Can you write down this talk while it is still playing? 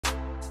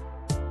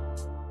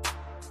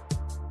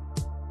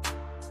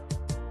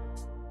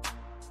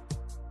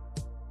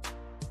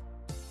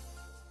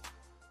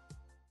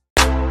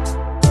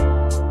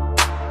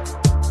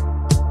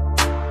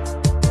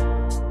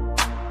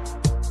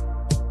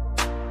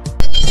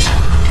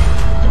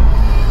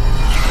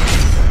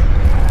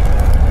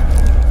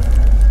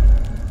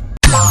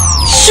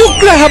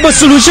Shukra Herbal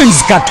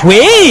Solutions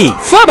katwe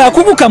faba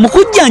kubuka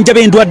mukujjanja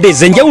bendwadde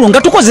ezenjawulo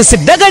nga tukozesa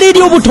eddagala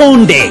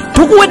ery'obutonde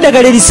tukuwa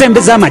eddagala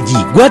erisembeza amagi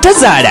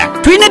gwatazaala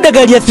tulina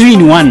eddagala lya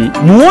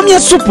 3-in-1 muwomya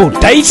supu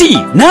taiti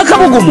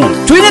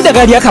n'akabugumu tulina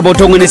eddagala lya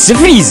kabotongo ne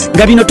syphilis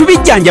nga bino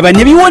tubijjanjaba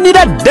ne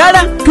biwonera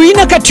ddala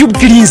tulina ka tube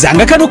cleanser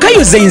nga kano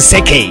kayoza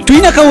enseke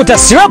tulina ka water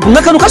syrup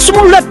nga kano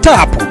kasumulula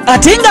taapu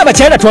ate nga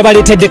abakyala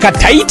twabaleetedde ka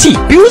taiti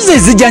piuzi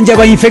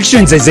ezijjanjaba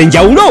infections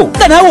ezenjawulo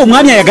nga naawe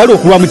omwami ayagala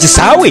okulwa mu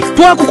kisaawe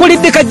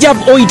twakukoledde ka jab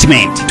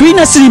ointment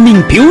tulina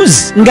slimming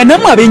pills nga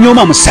namwe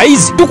abenyooma mu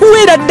size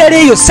tukuweera ddala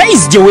eyo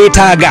size gye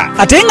weetaaga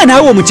ate nga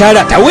naawe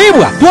omukyala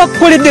ataweebwa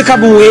twakukoledde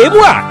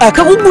kabuweebwa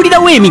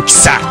akakugulirawo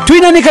emikisa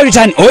tulina ne ka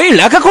return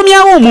oil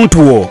akakomyawo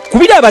omuntu wo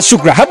kubira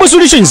abasukra Herbal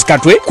Solutions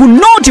katwe ku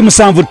nooti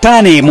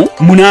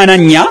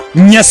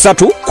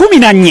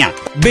 75444314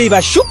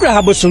 beba Shukra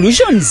Herbal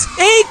Solutions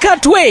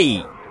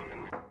katwe.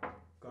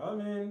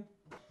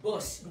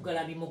 Boss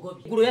Lugalabi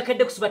Mugobi gulu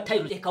yakedde kusiba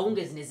tayiro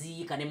ekawungezi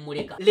neziyika ne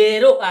muleka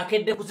leero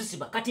akedde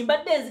kuzisiba kati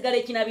mbadde nzigala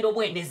ekinabiro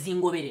bwe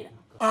nezingoberera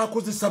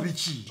akozesa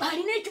biki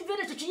alina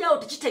ekivere tukiyawo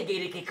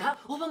tekitegerekeka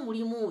oba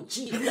mulimu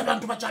ki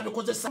abantu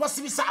bakyabikozesa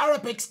basibisa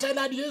Arapex Style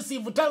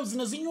Adhesive tiles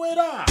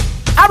nezinywera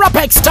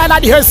Arapex Style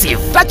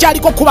Adhesive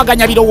takyaliko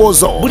kubaganya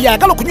birowoozo buli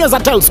ayagala okunyweza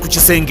tiles ku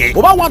kisenge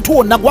oba wantu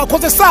wonna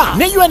gwakozesa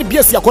ne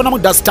UNBS yakonamu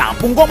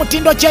dastamp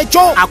ng'omutindo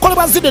kyekyo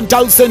akolebwa Ziden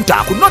Tile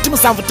Center ku noti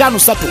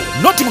 753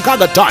 noti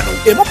 65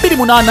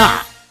 emu28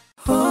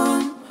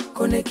 Home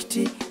Connect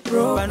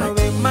Pro bano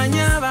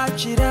bemanya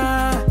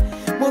bakira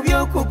mu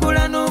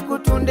byokugula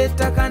n'okutunda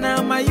ettaka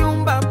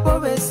n'amayumba bo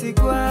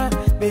besigwa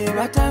be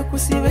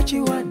batakusiba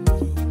kiwani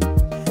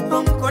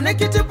Home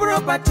Connect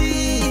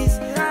Properties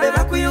be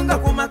bakuyunga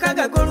ku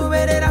makaga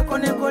golubererako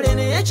ne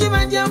kolene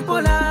ekibanja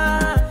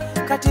mpola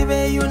kati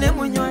beeyune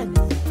munywanyi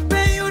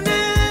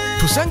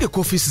tusange ku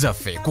office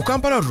zaffe ku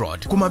Kampala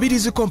Road ku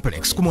Mabirizi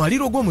Complex ku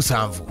mwaliro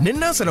gw'omusanvu ne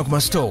Nansana ku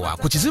Mastowa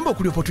ku kizimbe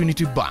okuli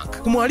Opportunity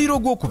Bank ku mwaliro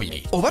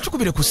gw'okubiri oba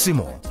tukubire ku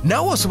ssimu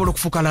naawe osobola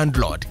okufuuka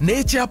landlord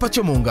n'ekyapa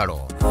kyo mu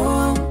ngalo.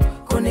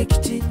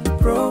 Connect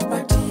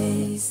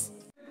Properties.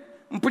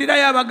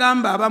 Mpulirayo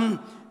abagamba abamu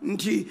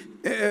nti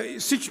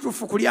si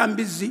kituufu kulya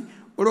mbizi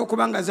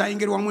olw'okubanga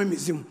zayingirwamu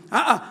emizimu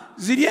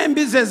ziri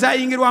embizi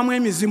ezayingirwamu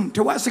emizimu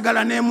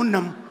tewasigala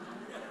n'emunnamu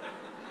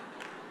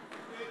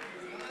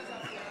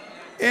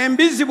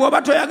embizi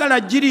bw'oba toyagala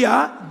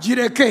girya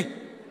gireke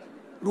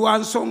lwa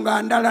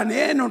nsonga ndala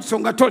naye eno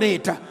nsonga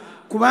toleeta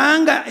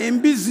kubanga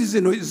embizi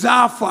zino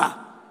zaafa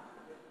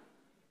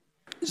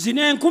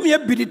zino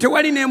 2,000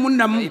 tewali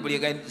n'emunnamu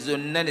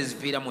zonna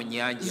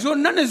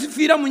ne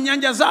zifiira mu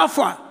nnyanja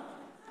zaafa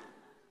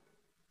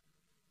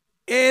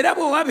era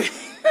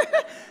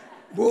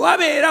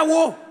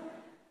bwewabeerawo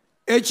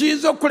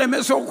ekiyinza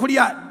okulemesa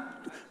okulya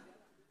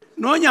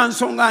noonya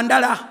nsonga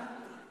ndala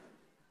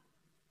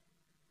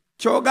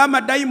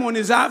kyogamba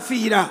dayimoni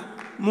zaafiira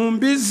mu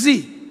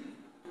mbizzi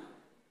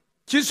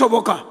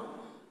kisoboka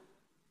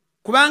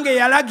kubanga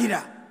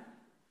yalagira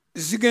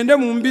zigende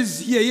mu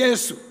mbizzi ye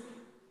Yesu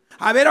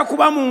abeera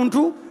kuba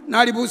muntu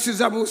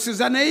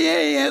n'alibuusizabuusiza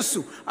naye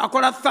Yesu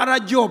akola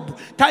thorough job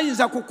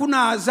tayinza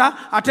kukunaaza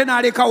ate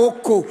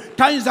n'alekawokko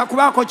tayinza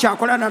kubaako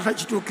kyakola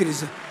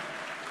n'atakituukiriza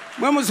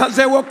mwe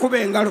musazeewo okkuba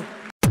engalo.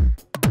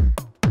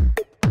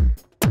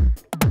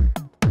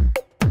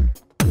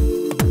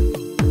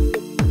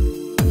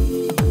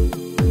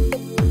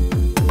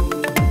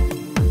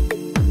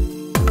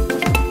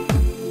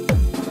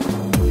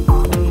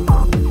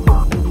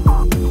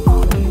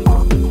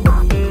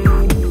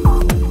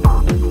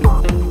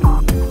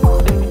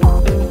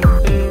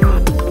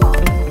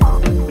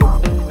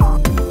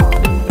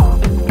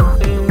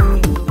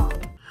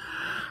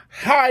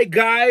 Hi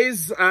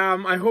guys,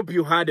 I hope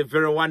you had a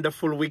very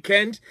wonderful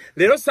weekend.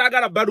 Lero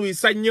sagala baru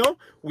isanyo.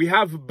 We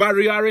have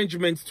barrier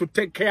arrangements to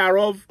take care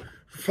of.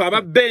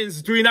 Faba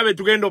Benz tuinabe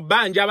tugendo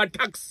banja aba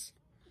tax.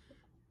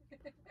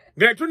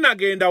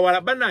 Tunagenda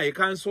walabana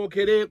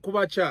ekansokere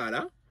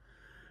kubachala.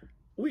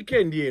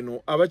 Weekend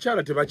yeno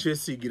abachala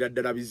tebachesigira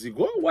ddala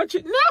bizigo. Wachi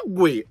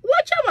nagwe.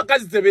 Wachi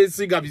abakazi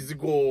tebesiga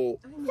bizigo.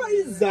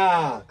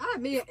 Faiza.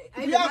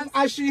 You have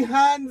ashy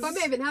hands. But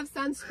even have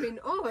sunscreen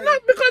on. No,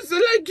 because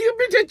like you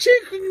beat a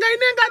chick.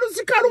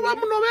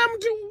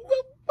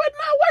 But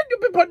now why do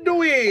people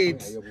do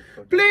it?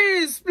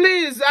 Please,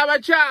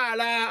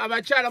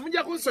 abachala.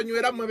 Munja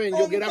kusonywera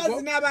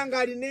mwenjogerako.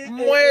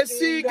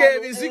 Mwesige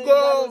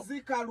bizigo.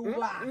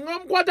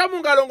 Ngomkwata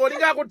mungalo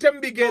ngolinga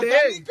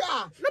kutembigere.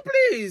 No,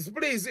 please.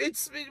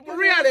 It's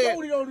really.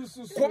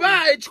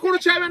 Kuba ekikulu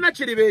ky'abaana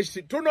kiri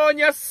beshi.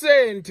 Tunoonya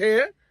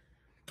sente.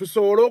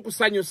 Tusobola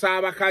okusanyusa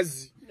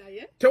abakazi.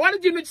 Tewali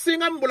kintu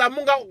kisinga mu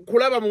bulamu nga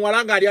kulaba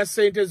muwala nga alya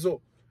sente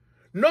zo.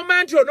 No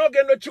man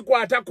onogenda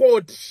kikwata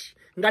kooti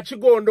nga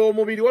kigonda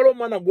omubiri waliwo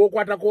omwana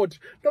gw'okwata kooti.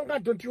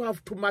 Don't you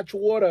have too much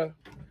water?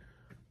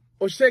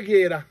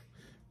 Osegeera.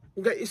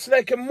 It's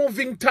like a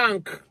moving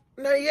tank.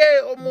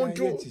 Naye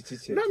omuntu.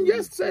 No, I'm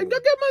just saying.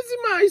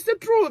 It's the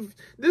truth.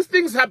 These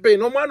things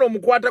happen. Omwana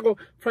omukwatako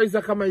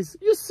Faiza Kamais.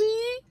 You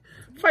see?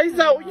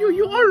 Faiza,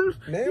 you all.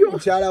 Naye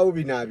mukyala wo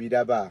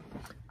binaabiraba.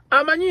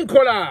 amanyi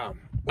nkola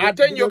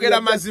ate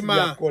njogera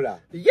mazima.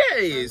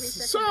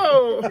 Yes,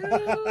 so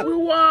we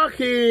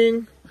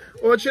working.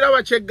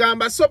 Ochirawa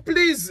chegamba. So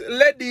please,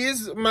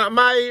 ladies,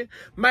 my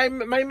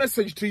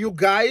message to you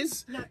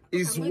guys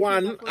is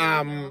one.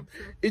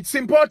 It's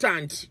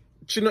important.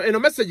 Chino eno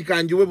message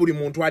kanjiwe buli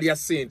muntu ali ya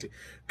sente.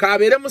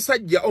 Kabere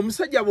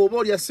omusajja bwoba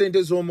oli ya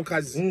sente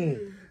z'omukazi.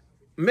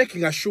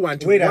 Making a sure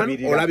anti one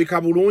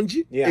olabika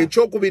bulungi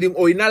ekyokubiri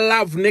oyina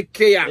love ne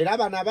care era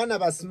bana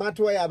ba smart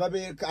way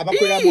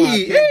abakola mu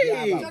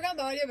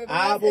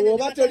abo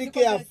oba toli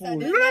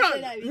careful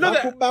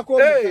bakubako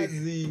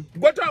mukazi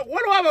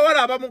waliwo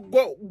abawala abamu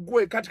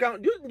gwe katika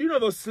do you know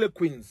those slay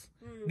queens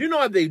do you know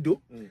what they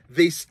do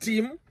they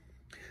steam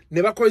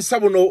ne bakozesa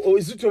buno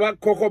izito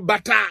bakoko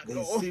butter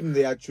steam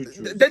they are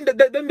chuchu then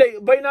they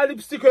bayina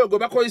lipstick yo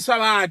bakozesa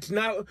bati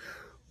na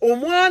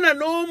omwana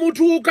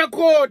n'omutuuka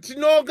kooti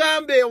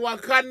n'ogambe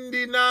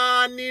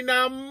wakandina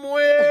nina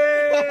mwe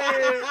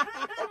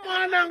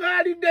omwana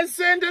ng'alidde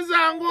sente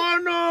zange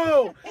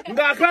ono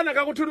ng'akaana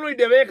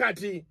kakutunulidde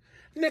beekati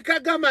ne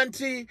kagamba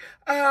nti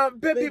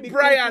baby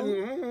Brian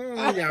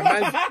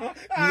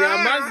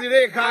nyamazi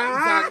leeka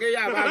nsange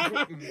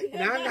y'abantu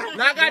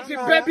nagati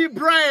baby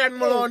Brian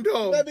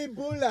mulondo baby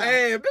bula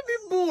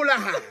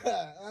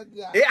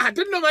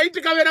ate nno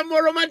bayiti kabeera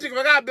mu romantic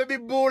bagaa baby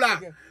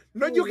bula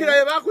nojukira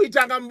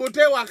yebakuyitanga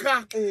mbute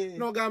waka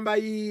nogamba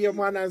iye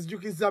mwana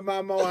nzijukiza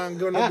mama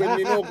wange ono gwe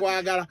nina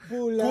okwagala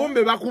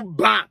kumbe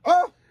bakubba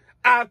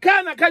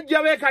akana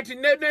kajja bekati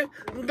nene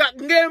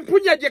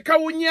ng'empunya gye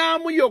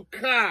kawunyaamu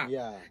yokka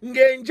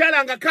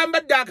ng'enjala nga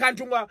kambadde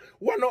akantu nga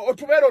wano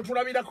otubeera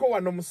otulabirako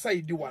wano mu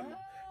saidi wano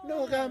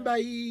nogamba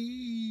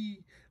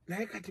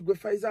naye kati gwe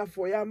Faiza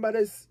afe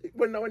oyambala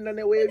wenna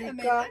ne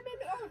weebika.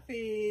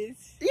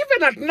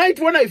 Even at night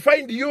when I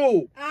find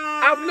you,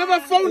 I've never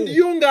found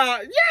you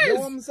nga.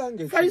 Yes.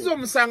 Faiza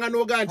omusanga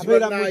noga nti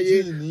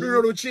banaye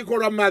luno lukiiko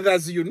lwa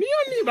Mothers Union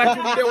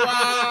batudde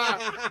wa.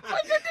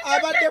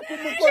 Abadde ku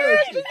mukolo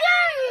ki.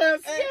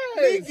 Yes.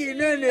 Bigi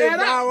nene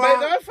dawa. By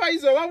the way,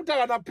 Faiza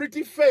wabutaba na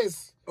pretty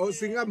face.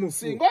 Osinga mufu.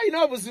 Singo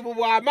ina obuzibu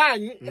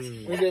bw'amaanyi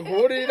nze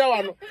nkuwulirira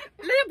wano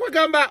naye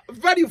kwegamba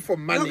value for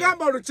money.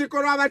 Ogamba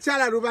olukiiko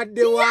lw'abakyala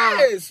lubadde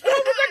wa. Yes.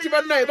 Olumugati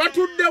bannaye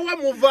batudde wa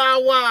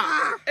muvaawa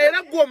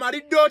era gwe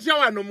omalidde otya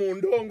wano mu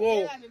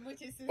ndongo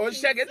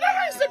oshage.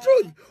 That's the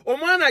truth.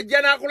 Omwana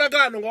ajja n'akulaga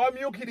wano nga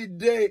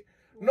wamyukiridde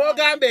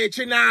n'ogamba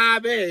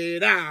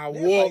ekinaabeerawo.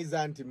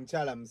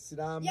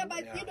 Yeah,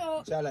 but you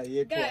know,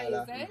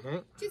 guys,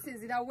 this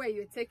is the way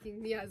you're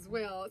taking me as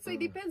well. So it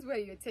depends where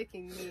you're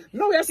taking me.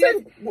 No, we are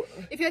saying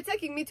if you're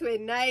taking me to a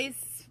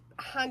nice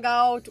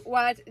hangout,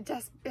 what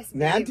just best.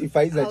 Nanti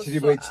Faiza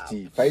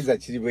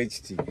chiribo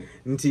HT.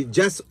 Nti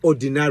just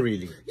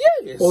ordinarily.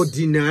 Yes.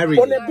 Ordinarily.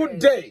 On a good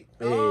day.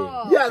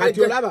 Yeah,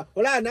 kati olaba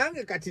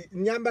nange kati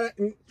nyambala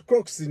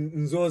Crocs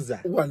nzoza.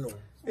 Wano.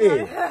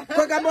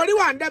 Kwa gamoli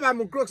wandaba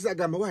mu Crocs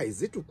agamba wa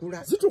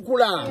zitukula.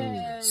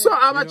 So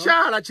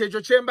abakyala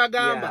kyekyo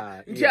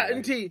kyembagamba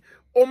nti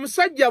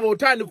omusajja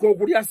bw'otandika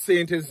okulya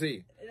sente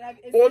ze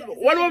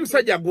waliwo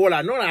omusajja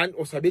gwola nola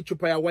osabye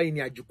ecupa ya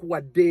wine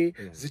agikuwadde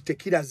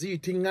zitekira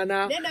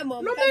ziyitiŋŋana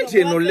nomenti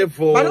eno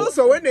level. But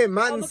also when a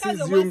man sees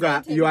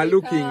you are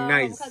looking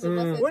nice,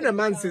 when a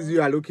man sees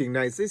you are looking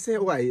nice, they say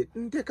why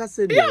nteka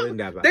sente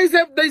wendaba.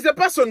 There's a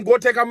person go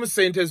take mu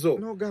sente zo.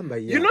 No gamba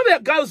You know there are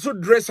girls who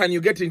dress and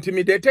you get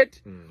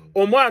intimidated.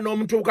 Omwana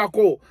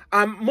omutuukako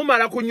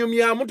mumala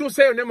kunyumya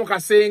mutuuseeyo ne mu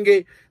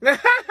kasenge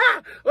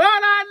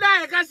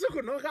olanda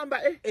Kasuku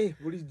n'ogamba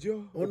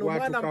bulijjo ono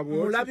mwana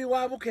mulabi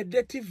wa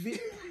Bukedde TV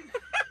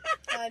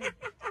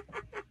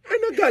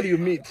eno girl you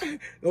meet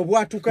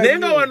obwatuka naye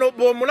nga wano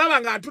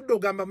bw'omulaba ng'atudde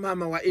ogamba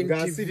maama wa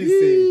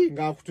NTV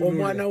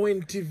omwana wa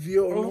NTV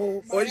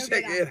ono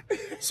olitegeera.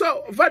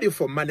 So value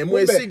for money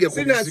mwesige ku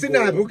bizigo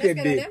sina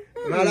Bukedde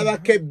malaba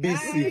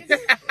KBC.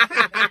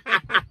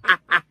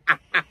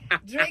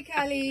 Drake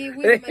Ali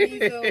with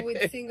Manizo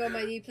with Single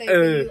Money playing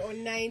for you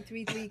on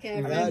 933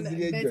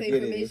 KFM. Better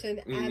information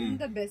and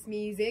the best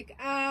music.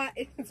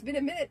 It's been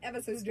a minute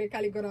ever since Drake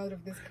Ali got out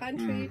of this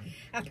country.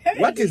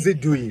 Apparently, what is he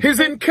doing? He's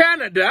in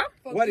Canada.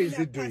 What is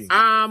he doing?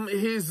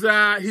 He's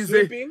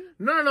Sleeping?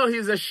 No,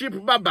 he's a sheep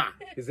baba.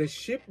 He's a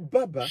sheep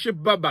baba. Sheep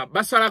baba.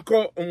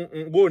 Basalako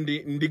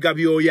ngondi ndiga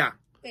byoya.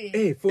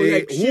 For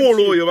like sheep. Wool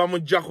oyo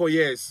bamujjako,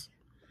 yes.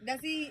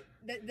 Does he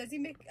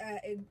make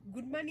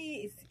good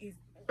money? Is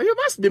you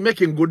must be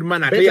making good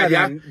money. Better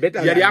than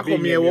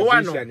being a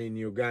musician in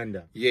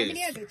Uganda. Yes. I mean,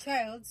 he has a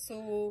child,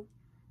 so.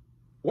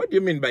 What do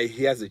you mean by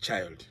he has a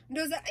child?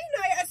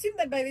 I assume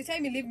that by the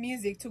time he leave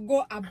music to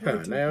go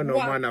abroad, I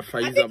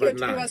think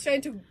he was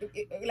trying to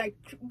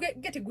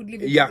get a good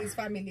living for his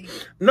family.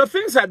 No,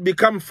 things had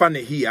become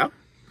funny here.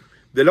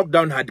 The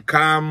lockdown had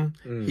come.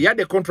 He had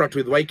a contract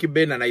with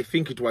Waikibben, and I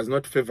think it was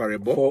not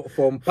favorable.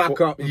 For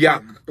Mpaka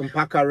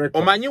Records.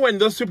 Omanyi, when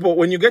those people,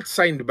 when you get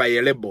signed by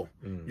a label,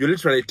 you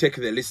literally take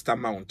the least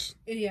amount.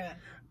 Yeah.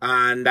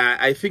 And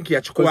I think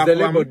because the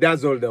label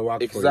does all the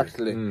work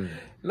exactly. for you.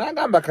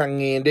 Nagamba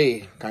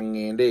kangende,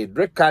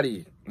 Drake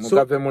Ali,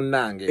 Mugave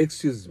Munange.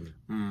 Excuse me.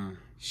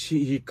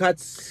 He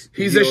cuts.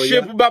 He's a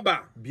sheep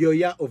baba.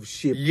 Bioya of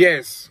sheep.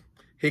 Yes.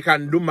 He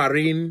can do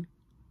marine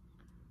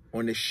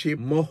on a ship.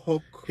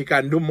 Mohawk. He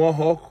can do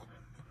mohawk.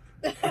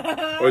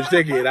 But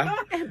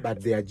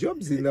there are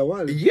jobs in the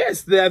world.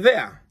 Yes, they are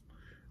there.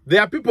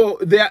 There are people.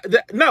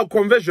 Now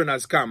conversion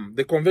has come.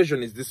 The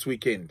conversion is this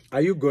weekend.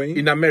 Are you going?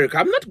 In America.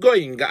 I'm not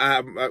going.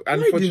 Why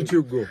didn't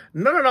you go?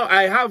 No.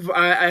 I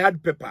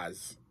had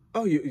papers.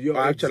 Oh, you're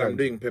actually, I'm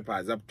doing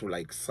papers up to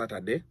like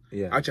Saturday.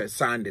 Yeah. Actually,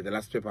 Sunday, the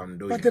last paper I'm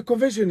doing. But the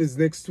convention is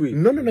next week.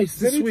 No, it's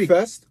this week.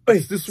 First?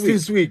 It's this week.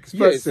 This week.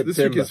 Yes, September. this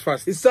week is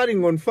first. It's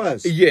starting on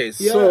first.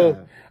 Yes. Yeah.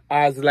 So,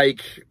 as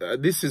like,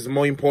 this is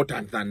more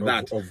important than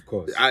that. Of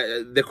course.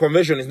 The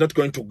convention is not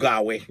going to go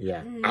away.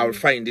 Yeah. I'll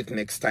find it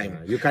next time.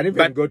 Yeah. You can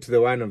even go to the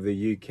one of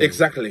the UK.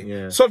 Exactly.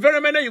 Yeah. So, very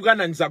many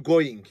Ugandans are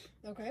going.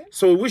 Okay.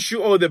 So, we wish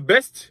you all the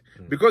best.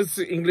 Because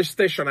English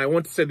station, I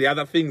won't say the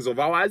other things of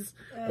ours.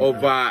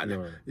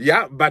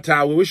 Yeah, but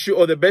we wish you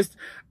all the best.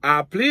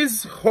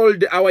 Please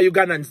hold our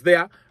Ugandans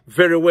there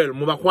very well.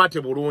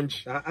 Mubakwate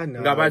bulungi.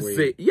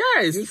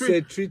 Yes,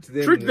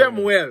 treat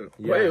them well.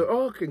 Yeah.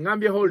 Okay,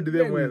 Ngambia hold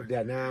them well.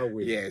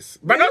 Yes.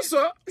 But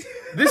also,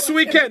 this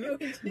weekend,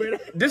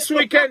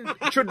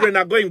 children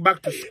are going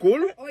back to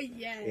school. Oh,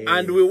 yes.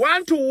 And we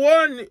want to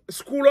warn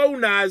school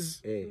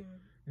owners,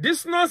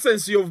 this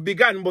nonsense you've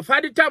begun, but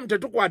third time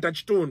tetukwata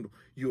chitundu,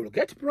 you'll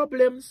get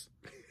problems.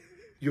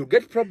 You'll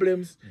get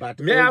problems. But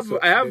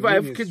I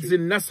have kids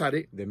in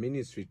nursery. The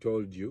ministry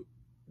told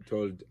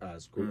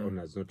school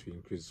owners not to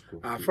increase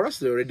school. For us,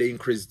 they already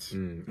increased.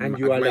 And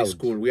you are allowed.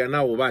 School. We are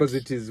now about, because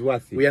it is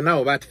worth it. We are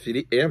now about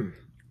 3 M.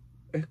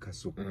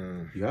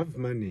 Kasuku, you have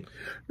money.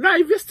 No, I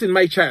invest in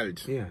my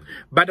child. Yeah.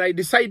 But I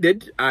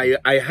decided I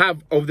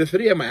have, of the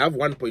 3 M, I have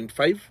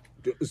 1.5.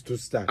 To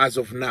start. As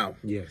of now.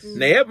 Yes.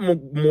 Now,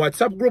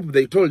 WhatsApp group,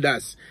 they told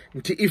us,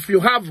 if you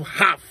have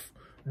half,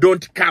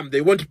 don't come.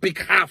 They won't pick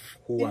half.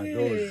 Who are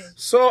those?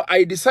 So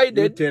I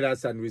decided. You tell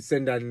us and we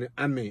send an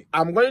army.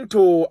 I'm going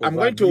to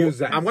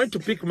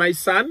pick my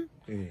son.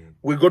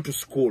 We go to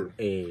school.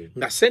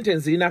 The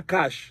sentence in a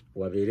cash.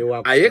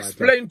 I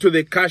explained to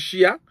the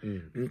cashier,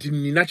 nti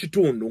nina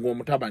chitundu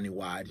ng'omutabani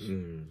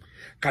wali.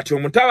 Kati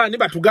omutabani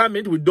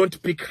batugambe we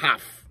don't pick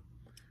half.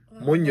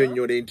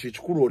 Munyonyole nti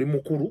ekikulu oli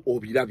mukulu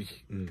obirabi.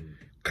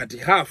 Kati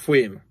half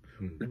eno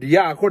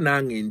lyako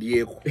nange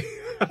ndyeko.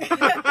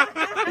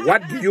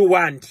 What do you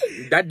want?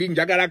 Daddy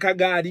njagala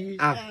kagari,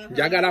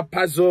 njagala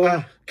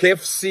puzzle,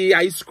 KFC,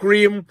 ice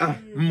cream,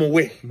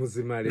 muwe.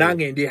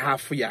 Nange ndi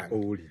half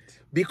yange.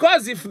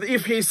 Because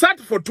if he sat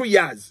for 2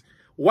 years,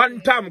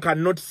 one term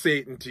cannot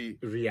say nti.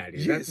 Really?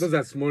 Yes. Those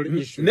are small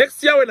issues.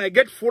 Next year when I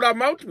get full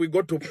amount, we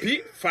go to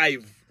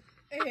P5.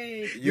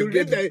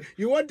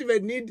 You won't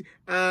even need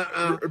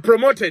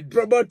promoted.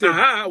 We go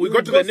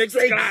to the next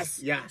straight. class.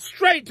 Yeah.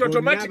 Straight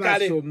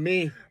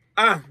automatically.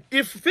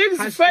 If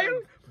things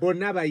fail,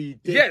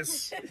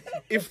 yes.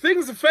 If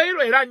things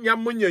fail, era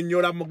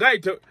nyamunyonyola mugayi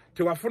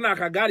tewafuna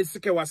akagari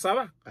sike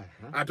wasaba.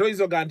 Ato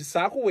izo ganti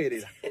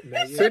sakuwerera.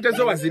 Sente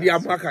zo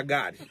waziriamu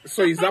akagari.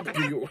 So it's up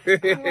to you.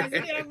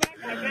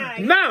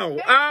 Now,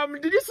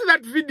 did you see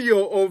that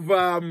video of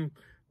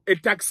a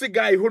taxi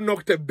guy who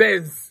knocked a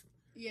Benz?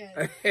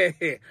 Yeah.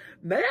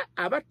 Now,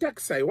 about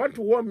taxi, I want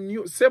to warn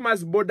you, same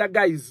as border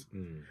guys.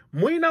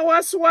 Muina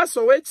was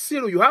which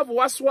seal you have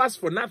was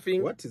for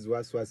nothing. What is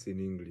was in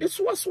English? It's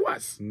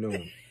was. No.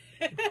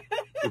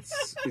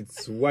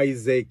 it's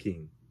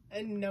wiseacring.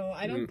 No,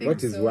 I don't think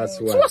what is so. Was?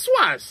 It's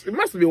was. It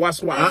must be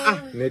was.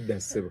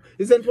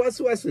 Isn't was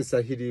a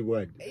Swahili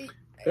word?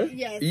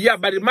 Yes. Yeah,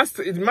 but it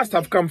must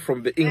have come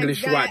from the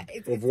English word.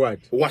 Of what?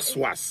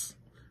 Was.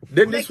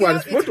 Then this one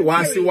is put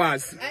was.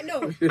 I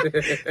know.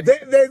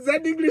 There's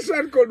an English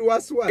one called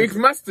was. It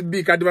must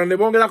be kadibane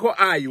bongela ko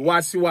I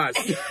was. Yeah,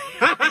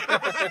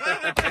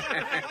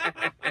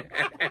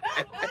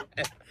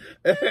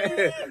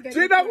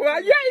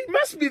 it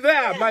must be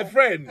there, my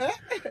friend.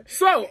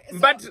 So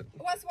but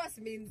was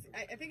means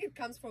I think it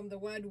comes from the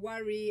word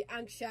worry,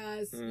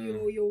 anxious,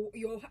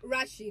 you're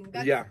rushing.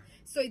 Yeah.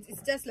 So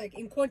it's just like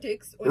in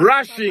context.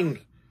 Rushing.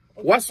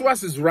 Was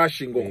is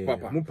rushing,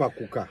 Papa.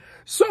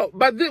 So,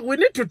 but we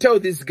need to tell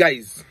these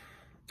guys.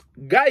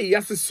 Guy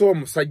yasi so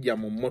musajja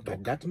mu moto.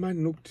 That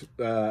man looked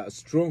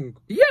strong.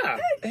 Yeah.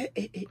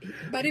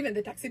 But even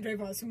the taxi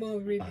driver was small,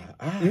 really.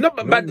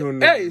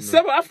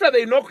 So after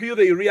they knock you,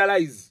 they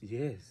realize.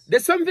 Yes.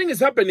 There's something is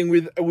happening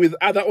with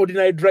other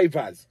ordinary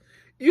drivers.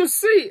 You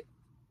see,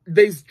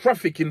 there's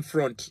traffic in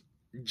front,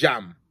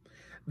 jam.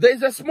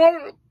 There's a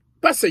small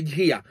passage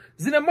here.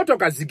 Zine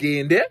motoka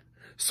zigende.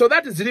 So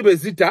that is zilibe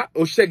zita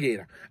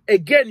oshegera.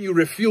 Again, you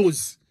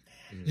refuse.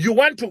 You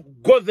want to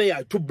go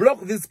there to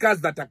block these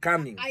cars that are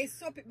coming. I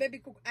saw people in the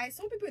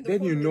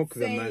comments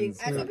saying.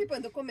 I saw people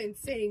in the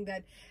comments saying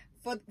that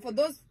for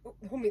those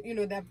whom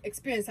that have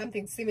experienced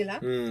something similar,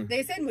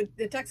 they said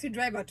the taxi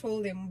driver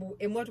told them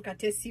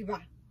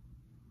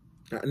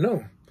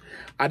no.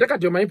 I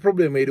think my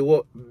problem is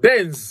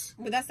Benz.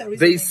 But that's the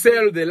reason they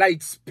sell the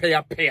lights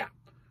pair.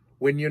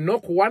 When you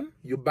knock one,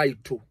 you buy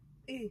 2.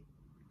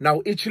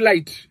 Now each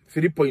light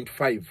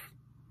 3.5.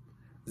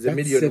 The That's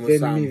million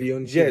 7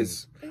 million.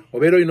 Yes.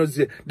 Obero, you know,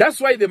 that's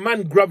why the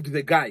man grabbed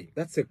the guy.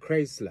 That's a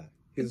Chrysler.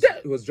 He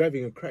was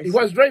driving a Chrysler. He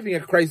was driving a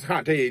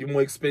Chrysler. Hey,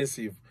 more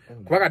expensive.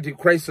 The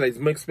Chrysler is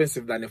more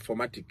expensive than a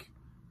Formatic.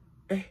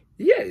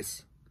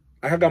 Yes.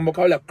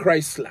 Akagamboka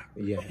Chrysler.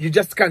 Yeah. You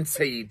just can't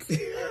say it.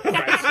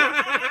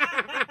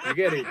 Chrysler. You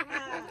get it?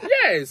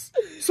 Yes.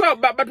 So,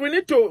 but we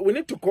need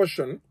to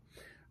caution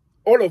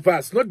all of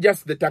us, not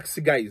just the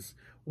taxi guys.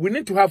 We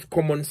need to have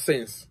common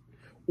sense.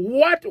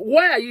 Why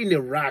are you in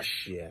a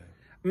rush? Yeah.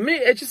 Me,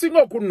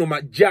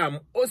 jam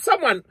or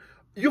someone.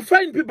 You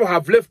find people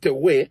have left a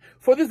way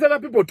for these other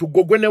people to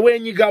go when away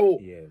you go.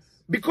 Yes.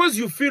 Because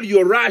you feel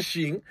you're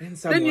rushing,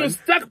 then you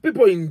stuck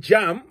people in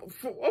jam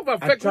over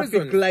fake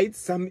reasons. Lights,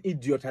 some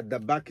idiot at the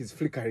back is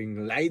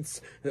flickering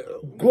lights.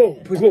 Go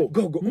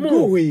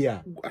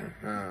here.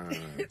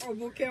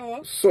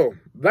 So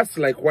that's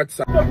like what's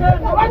up.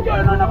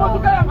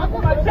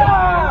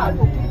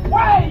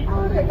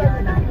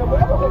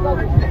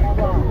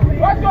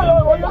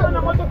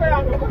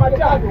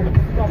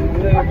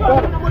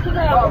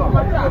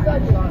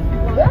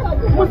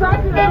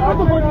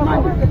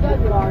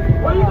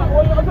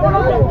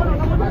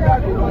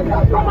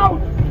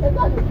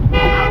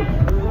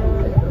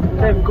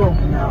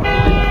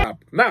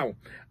 Now,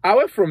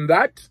 away from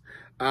that,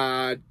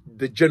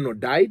 the general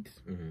died.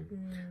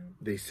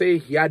 They say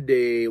he had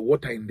the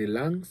water in the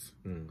lungs,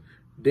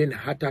 then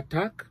heart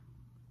attack,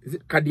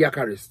 cardiac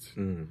arrest,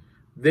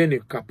 then a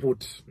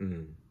kaput.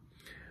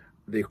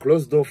 They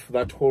closed off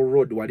that whole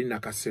road Wadina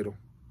Kasero.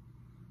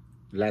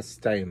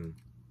 Last time.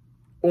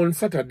 On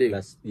Saturday.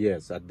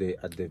 Yes, at the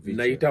vigil.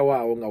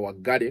 Naitawa onga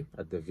wagade.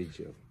 At the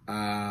vigil.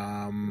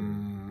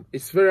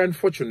 It's very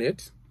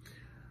unfortunate.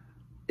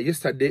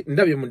 Yesterday, in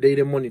the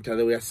Daily Monitor,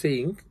 they were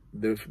saying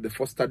the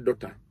foster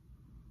daughter,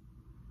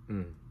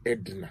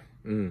 Edna,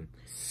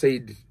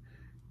 said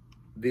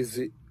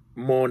these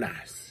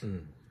mourners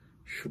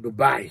should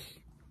buy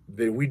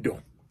the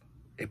widow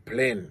a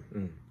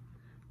plane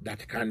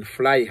that can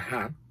fly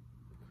her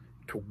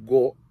to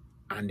go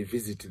and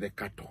visit the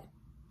cattle.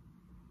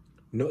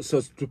 No,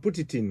 so to put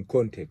it in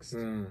context,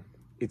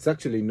 it's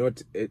actually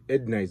not,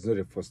 Edna is not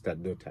a foster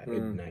daughter.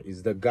 Edna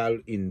is the girl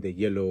in the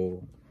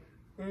yellow.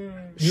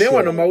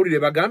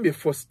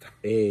 Foster.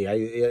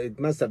 It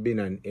must have been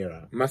an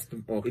error.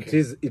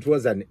 Okay. It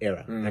was an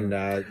error, and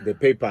the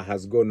paper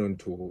has gone on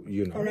to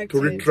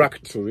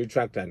to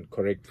retract and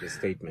correct the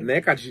statement.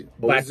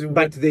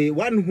 But the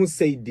one who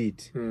said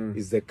it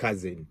is the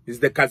cousin.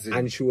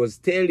 And she was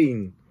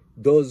telling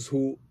those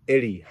who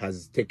Ellie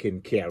has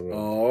taken care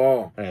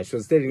of. She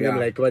was telling them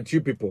like, "What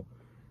you people?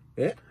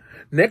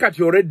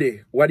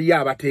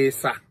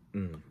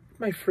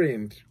 My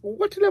friend,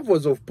 what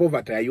levels of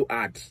poverty are you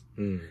at?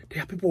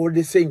 There are people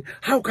already saying,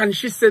 how can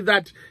she say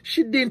that?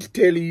 She didn't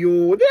tell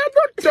you. They are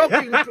not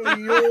talking to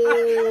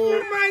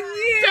you.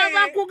 It's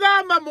not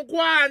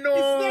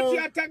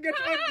your target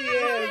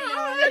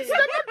audience.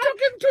 They're not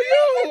talking to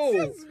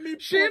you.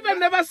 She even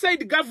never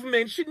said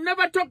government. She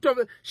never talked of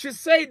it. She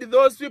said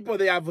those people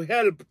they have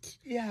helped.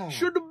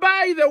 Should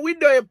buy the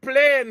widow a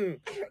plane.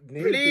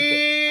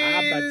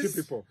 Please. But you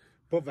people.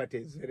 Poverty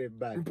is very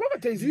bad.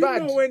 Poverty is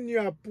bad. You know when you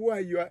are poor,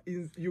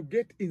 you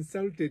get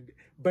insulted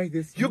by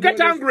the smallest. You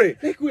get angry.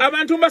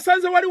 Abantu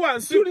basanze wali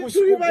wansi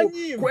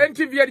ku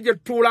NTV yali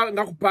tula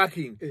nga ku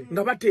parking.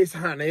 Nga batesa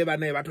hana yeba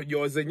naye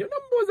batujoze nnyo.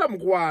 Nambuza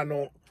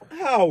mukwano.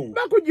 How?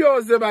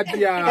 Bakujoze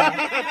batya.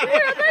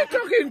 They're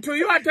talking to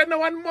you at any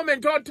one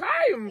moment or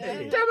time.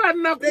 They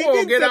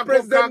think the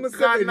President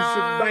Museveni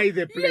should buy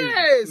the plane.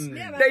 Yes.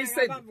 They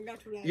said,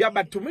 yeah,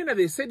 but to me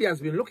they said he has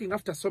been looking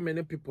after so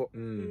many people,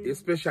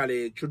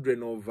 especially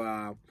children of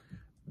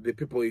the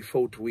people he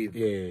fought with.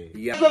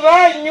 Yeah.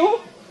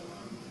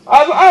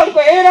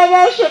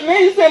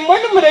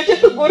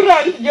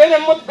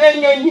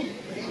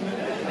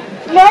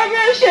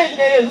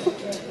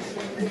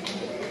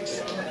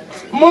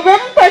 Mube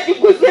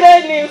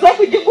mtakikuzireni za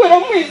kujikura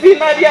mu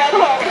izina rya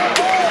Rwanda.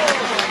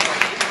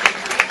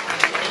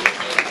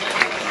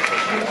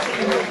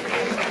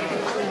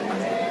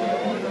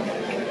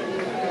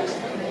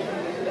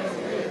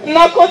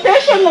 Na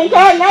quotation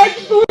nga na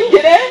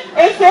kitungire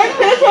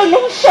esente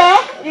nusha.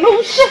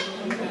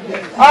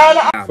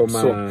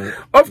 So,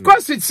 of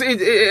course,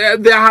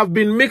 there have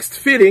been mixed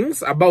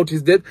feelings about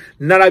his death.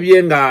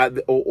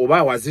 Narabienga, or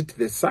was it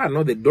the son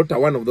or the daughter?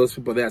 One of those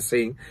people they are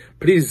saying,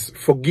 please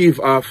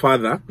forgive our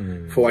father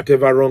for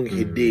whatever wrong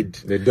he did.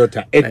 The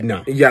daughter,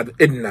 Edna.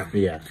 Edna.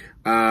 Yeah.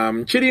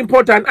 Really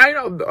important. I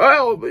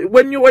know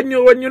when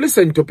you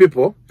listen to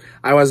people.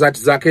 I was at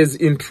Zake's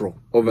intro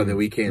over the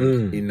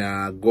weekend in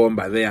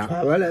Gomba there.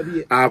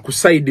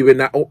 Kusaidi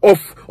when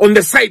off on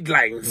the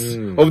sidelines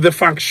of the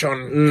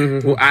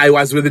function. I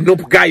was with the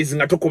Nope guys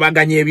nga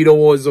tukubaganye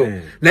ebirowozo.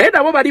 Naye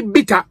nabo bali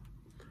bitter.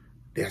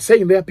 They are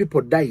saying their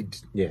people died.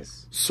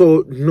 Yes.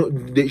 So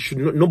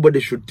nobody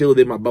should tell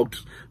them about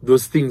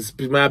those things.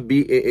 Be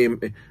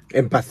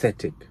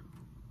empathetic.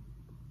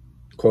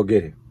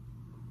 Kogere.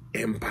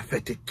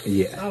 Empathetic.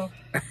 Yeah.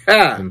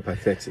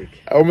 Empathetic.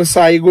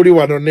 Omusaayi guli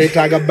wano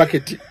neetaaga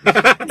bucket.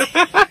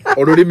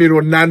 olulimi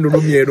lwonna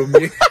nulumye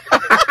lumye.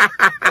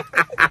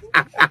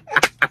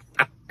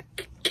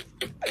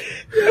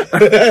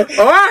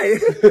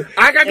 Oi,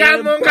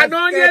 akagambo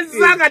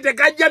nkanoonyezza nga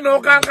tekajja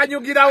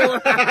n'okankanyukirawo.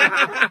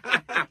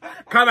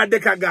 Kabadde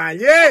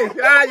kaganye.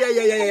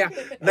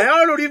 Naye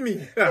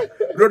olulimi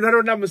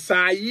lwonna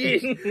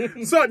musaayi.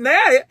 So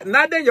naye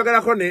nadde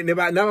njogerako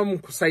n'abamu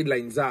ku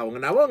sidelines awo nga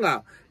nabo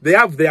nga they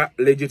have their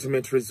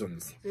legitimate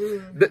reasons.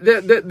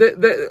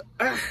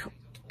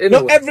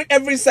 No,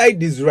 every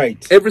side is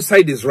right. Every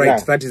side is right.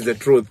 Yeah. That is the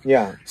truth.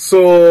 Yeah.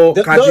 So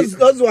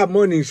those who are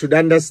mourning should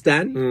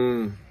understand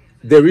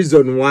the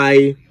reason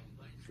why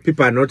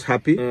people are not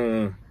happy,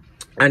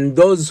 and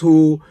those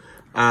who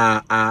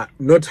are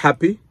not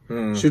happy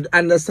should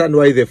understand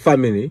why the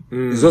family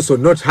is also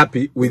not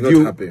happy with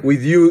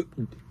you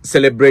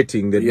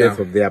celebrating the death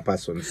of their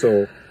person.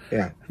 So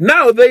yeah.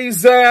 Now there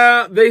is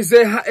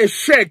a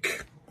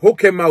sheikh who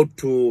came out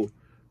to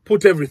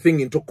put everything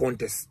into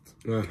context.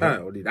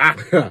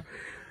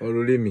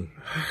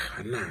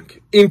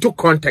 Into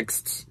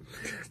context.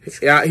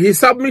 He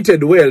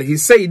submitted well. He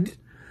said,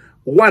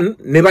 one,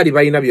 nebali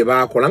balina bye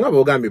bakola nga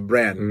bogambe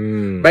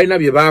Brian. Balina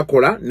bye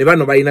bakola, ne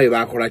bano balina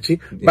bye bakola ki.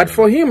 But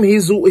for him,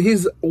 his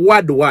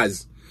word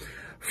was,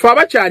 for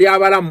abakyali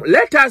abalamu,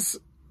 let us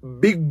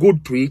be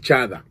good to each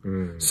other.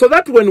 So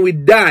that when we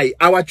die,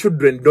 our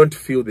children don't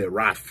feel the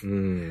wrath.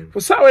 For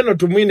sawe no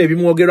tumwine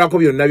bimwogerako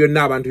byonna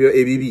byonna abantu byo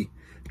ebibi.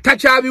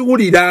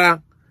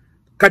 Takyabiwulira.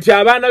 Kati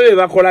abaana be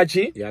bakola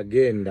ki?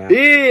 Yagenda.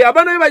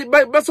 Abaana be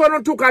basobola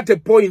n'otuuka at a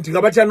point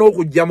nga batya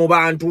n'okujja mu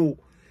bantu.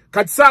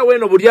 Kati saawa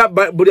eno buli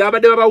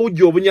abadde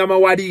babawujja obunyama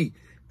wali.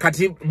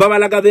 Kati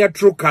babalaga their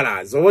true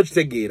colors. Oba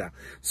okitegeera.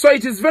 So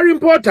it is very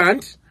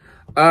important.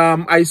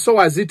 I saw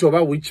a zit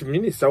over which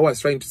minister was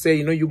trying to say,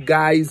 you know, you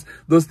guys,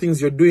 those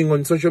things you're doing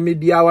on social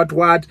media,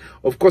 what.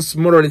 Of course,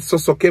 moralists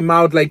also came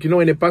out, like, you know,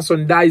 when a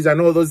person dies and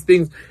all those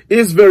things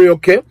is very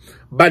okay.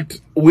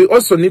 But we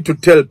also need to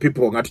tell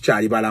people,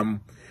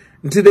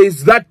 until there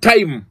is that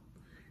time,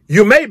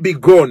 you may be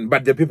gone,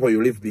 but the people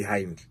you leave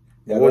behind.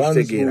 The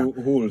ones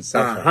who will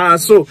suffer.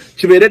 So,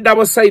 Chibere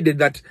double-sided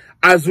that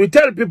as we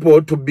tell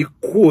people to be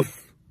couth,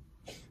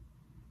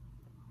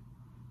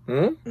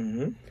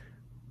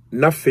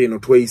 naffe no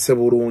tweyise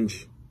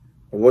bulungi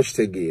oba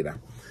okitegeera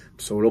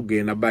tusobola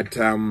okugenda, but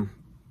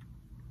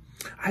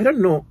I don't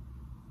know,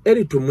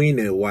 Eri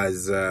Tumwine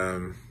was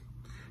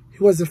he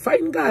was a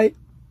fine guy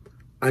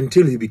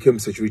until he became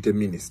security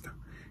minister.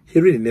 He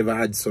really never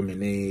had so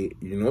many,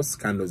 you know,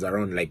 scandals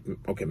around, like,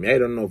 okay, I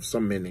don't know of so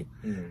many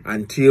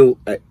until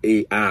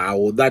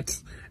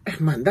that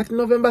man, that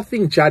November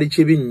thing, Chari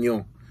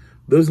Chibinyo,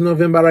 those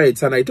November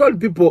riots, and I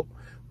told people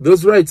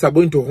those riots are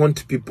going to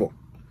haunt people.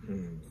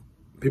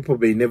 People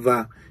may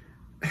never,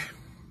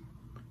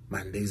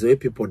 man, there's way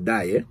people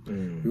die,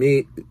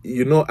 Me,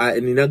 you know,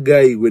 nina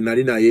guy, when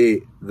Narina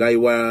ye, guy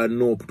wa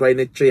no, try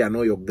ne che, I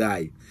know your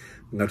guy.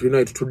 Ngatuino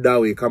itu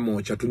dawe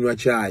kamo, chatunywa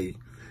chai.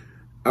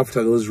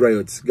 After those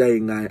riots, guy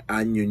nga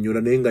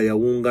anyonyora nenga ya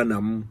unga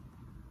na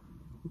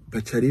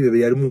bachari bebe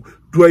yarimu,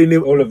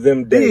 all of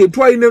them dead.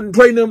 Twaine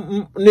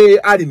ne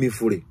ali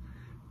mifure.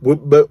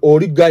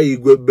 Ori guy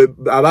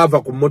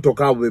abava ku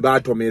motoka abo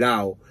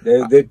batomerao.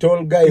 The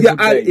tall guy who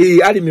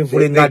died. Ali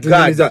mivulenga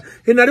tumiza.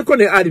 Enaliko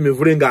ne ali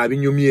mivulenga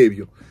abinyumi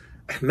ebyo.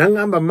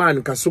 Nangamba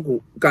man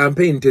Kasuku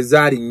campaign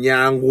tezari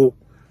nyangu.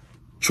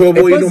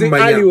 Chobo ino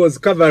manya. Ali was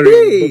covering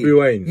Bobby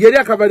Wine.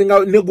 Yali covering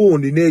ne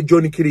gundi ne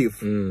John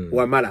Cliff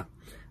wamala.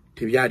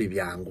 Tibyali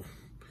byangu.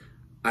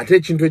 Ate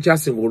ekintu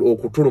ekyasinga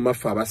okutuluma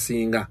ffe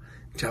abasinga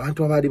nti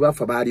abantu abali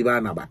bafa baali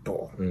baana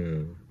bato.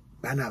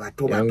 Bana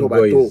bato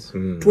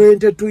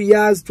 22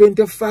 years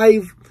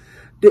 25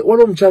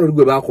 waliwo omukyalo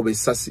gwe baakuba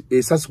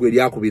essasi gwe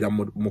lyakubira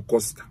mu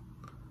Costa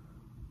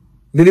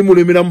nili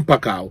mulimira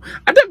mpaka awo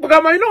ate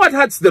kugamba, you know what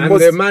hurts the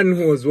most? The man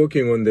who was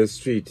walking on the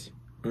street,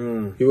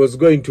 he was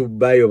going to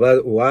buy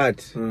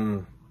what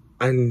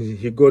and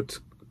he got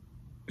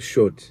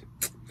shot.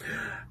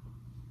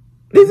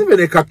 There's even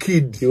a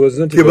kid he was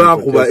not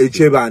kebaakuba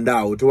ekyebanda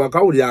awo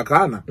tewakawulira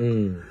akaana.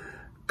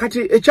 Kati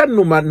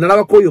echanuma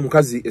nalabako oyo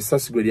mukazi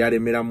essasi gwe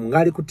lyalemera mu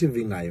ngali ku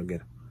TV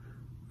ng'ayogera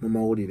mu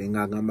mawulire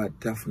ng'agamba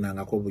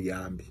tafunangako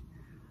buyambi.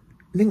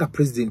 Ninga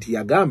president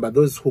yagamba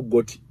those who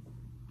got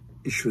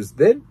issues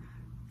then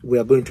we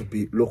are going to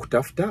be looked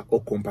after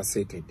or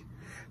compensated.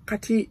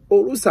 Kati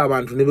oluusi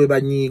abantu ne bwe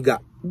banyiiga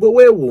gwe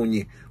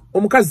weewuunye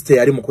omukazi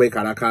teyali mu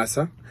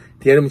kwekalakaasa,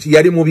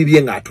 yali mu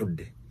bibye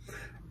ng'atudde.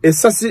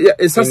 Essasi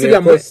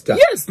lya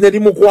yes ne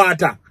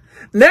limukwata.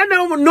 Naye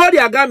n'oli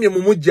agambye mu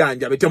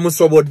mujjanjabe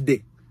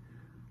temusobodde.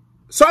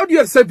 So how do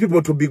you expect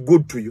people to be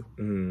good to you?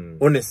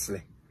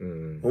 Honestly.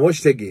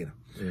 Omokitegeera.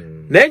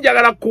 Naye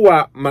njagala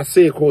kuwa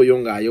Maseeko oyo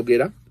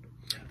ng'ayogera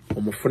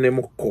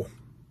omufunemuko.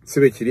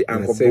 Sibe kiri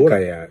Maseeka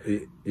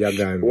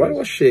yagambye.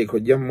 Waliwo Sheeko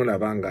ojja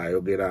mulaba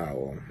ng'ayogera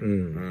awo.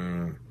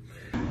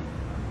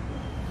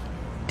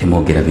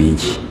 Temwogera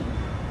bingi.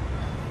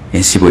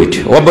 Ensi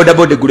bwetyo. Owa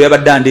bodaboda eggulu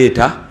yabadde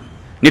andeeta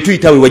ne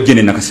tuyitawe wajje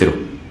ne Nakasero.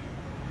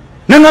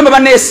 Nangamba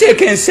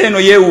banneeseeka ensi eno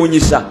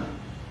yeewuunyisa.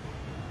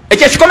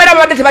 ekyo kikomera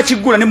babadde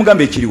tebakigula ne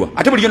mugamba ekiriwa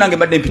ate bulijjo nange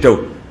mbadde mpitawo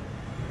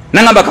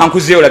nangamba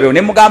kankuzeeyo labewo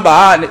ne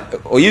mugamba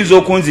oyinza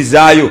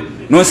okunzizaayo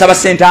nonsaba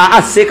sente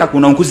seeka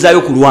kuno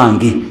nkuzaayo ku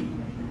lwange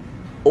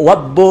owa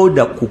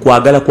booda ku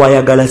kwagala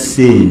kwayagala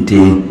sente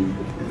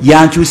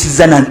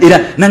yankyusiza era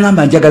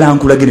nangamba njagala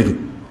nkulagire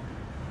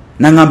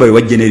nangamba we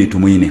wajje n'eri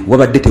Tumwine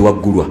wabadde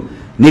tewaggulwa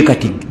ne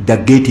kati the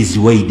gate is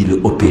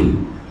widely open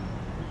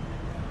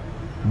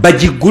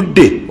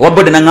bagigudde owa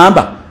booda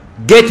nangamba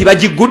gate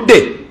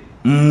bagigudde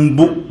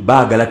mbu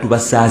baagala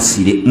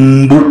tubasaasire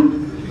mbu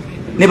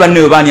ne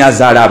banne baani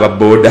azaala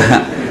ababooda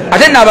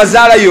ate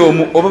naabazaala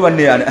y'omu oba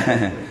banne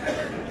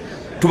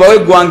tubawe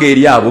eggwanga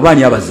eri abo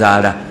baani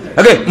abazaala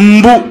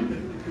mbu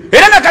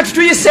era nga kati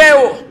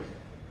tuyiseewo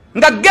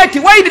nga gate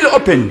widely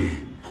open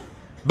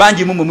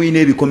bangi mumwe muyina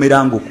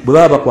ebikomera ngo bwe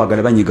baba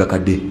bakwagala banyiga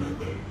kadde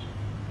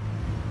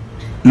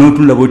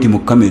n'otunula bwoti mu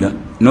kamera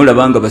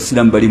n'olabanga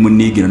basiramu bali mu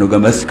nniigira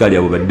n'ogamba sikaali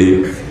abo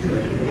baddeyo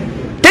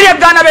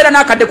teryagaana beera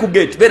n'akadde ku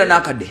gate beera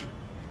n'akadde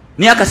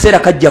naye akaseera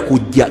kajja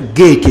kujja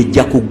gate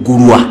ejja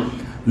kuggulwa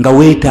nga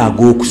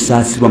weetaaga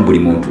okusaasibwa mu buli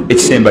muntu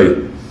ekisembayo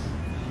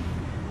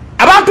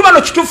abantu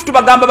bano kituufu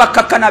tubagamba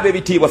bakkakkana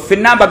ab'ebitiibwa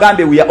ffenna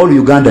mbagambe we are all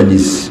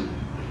Ugandans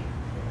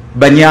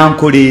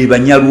Banyankole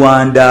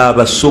Banyarwanda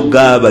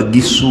Basoga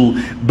Bagisu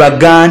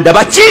Baganda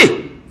baki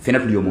ffenna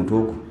tuli omuntu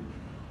ogwo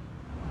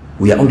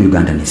we are all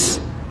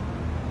Ugandans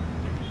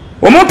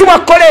omuntu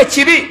bwakola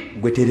ekibi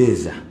gwe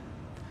tereeza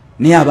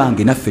naye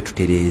abange naffe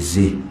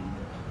tutereeze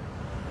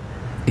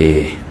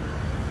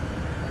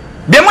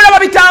bye mulaba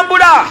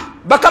bitambula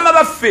bakama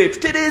baffe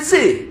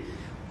tutereeze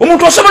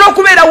omuntu osobola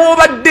okubeera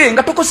woobadde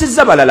nga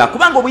tokosezza balala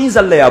kubanga obuyinza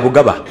Allah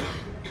yabugaba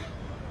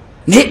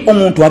naye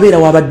omuntu abeera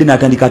wabadde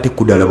n'atandika ate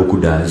kudaala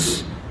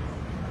bukudaazi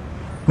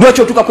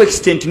lwaki otuuka ku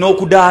extent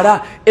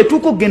n'okudaala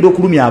etuuka okugenda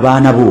okulumya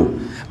abaana bo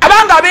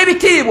abanga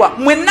ab'ebitiibwa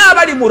mwenna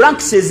abali mu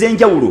ranks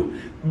ez'enjawulo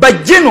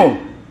bajjeno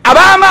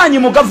ab'amaanyi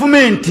mu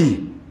gavumenti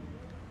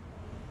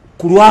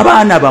ku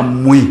lw'abaana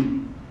bammwe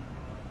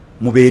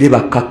mubeere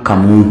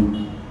bakkakkamu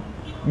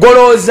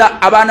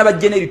golooza abaana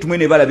bajjeno eri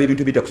Tumwine balaba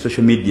ebintu bita ku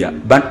social media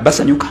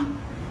basanyuka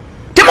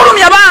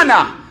temulumya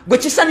abaana gwe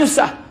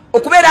kisanyusa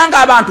okubeera nga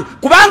abantu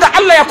kubanga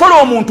Allah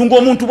yakola omuntu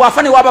ng'omuntu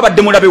bw'afa ne waba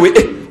badde mulabe we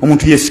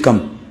omuntu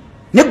yeesikamu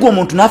negwe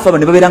omuntu n'afa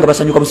ne babeera nga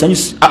basanyuka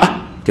busanyusi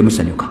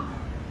temusanyuka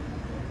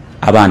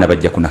abaana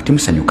bajja kuna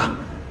temusanyuka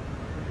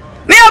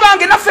naye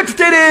abange naffe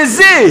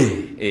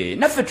tutereeze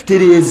naffe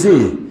tutereeze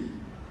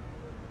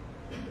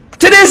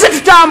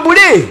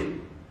tutambule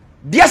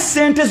bya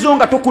ssente zo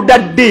nga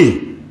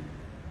tokudadde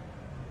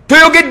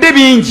toyogedde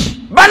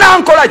bingi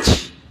banankola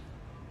ki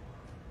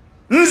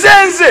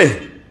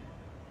nzenze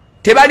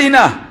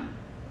tebalina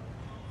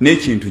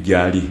n'ekintu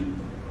gyali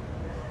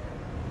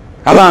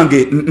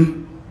abange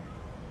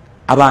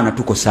abaana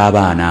tukosa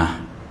abaana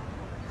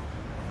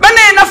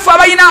banene naffe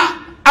abalina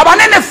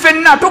abanene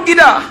ffenna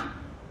tugira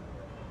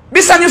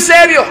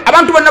bisanyusa ebyo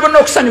abantu bonna bonna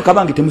okusanyuka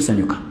abange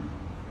temusanyuka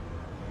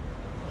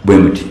bwe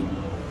muti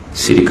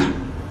sirika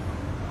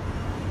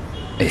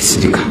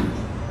sirika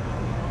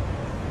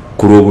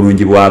ku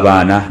lw'obulungi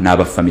bw'abaana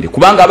n'abafamire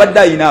kubanga abadde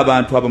ayina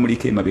abantu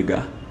abamuliko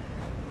emabega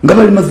nga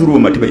bali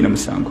mazuluuma tebalina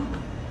musango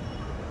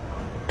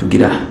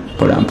tugira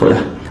mpola mpola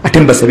ate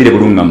mbasabire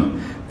bulungamu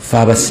fe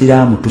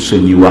abasiraamu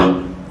tusonyiwa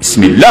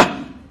bisimillah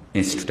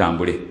ensi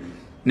tutambule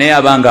naye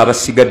abanga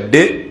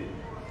abasigadde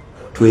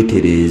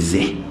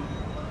twetereeze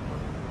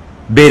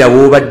beera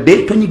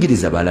woobadde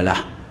tonyigiriza balala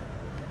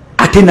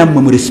ate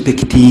nammwe mu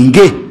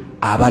respectinge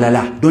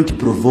abalala don't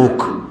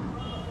provoke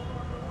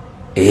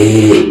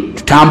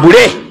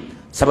tutambule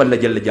saballa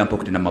jalla jampa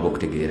okutegeera namaba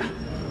okutegeera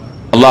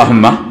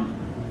Allahumma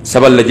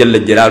saballa jalla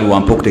jalaalu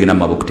wampa okutegeera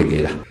namaba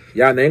okutegeera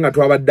ya naye nga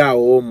twabadde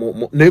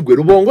awo naye gwe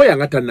Lubongoya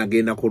nga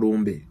tannagenda ku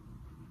lumbe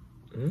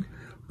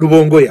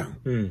Lubongoya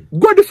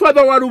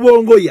godfather wa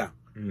Lubongoya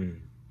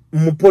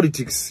mu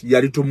politics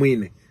yali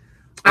Tumwine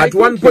at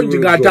one point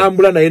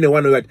ng'atambula naye ne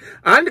wano yati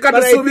andi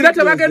katusuubira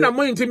tebagenda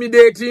mu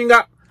intimidating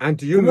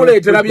and you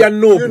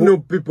know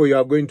people you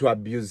are going to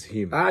abuse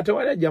him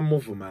tewali ajja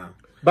muvuma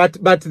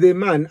but the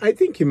man I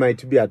think he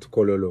might be at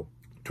Kololo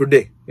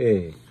today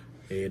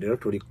lero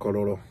tuli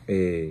Kololo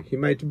he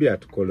might be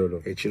at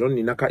Kololo ekiro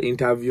nina ka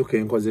interview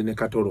kenkoze ne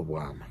Katolo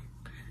Bwama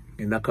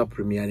nina ka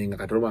premiering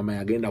Katolo Bwama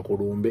yagenda ku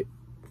lumbe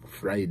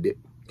Friday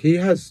he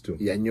has to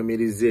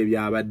yanyumiriza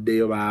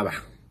ebyabaddeyo baba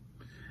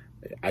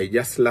I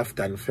just laughed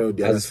and felt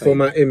the as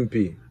former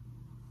MP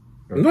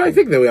no I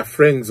think they were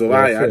friends or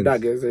I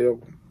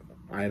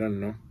don't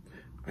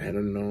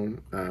know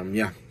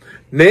yeah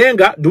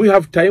Nenga, do we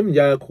have time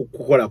ja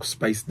kukola ku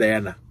Spice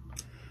Diana?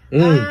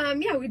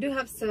 Yeah, we do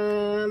have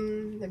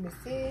some. Let me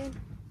see.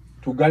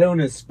 To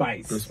Galeone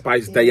Spice. To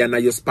Spice Diana,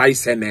 your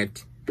Spice in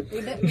it.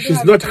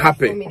 She's not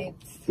happy.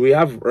 We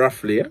have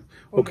roughly, yeah?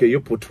 Okay, you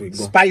put we go.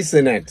 Spice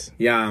in it.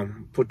 Yeah,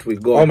 put we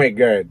go. Oh my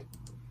God.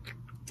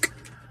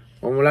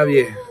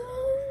 Omulavye.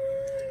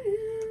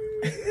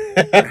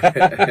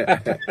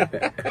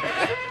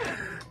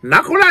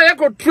 Nakula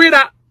yako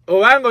Twitter.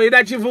 Owango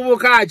ida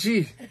chivubuka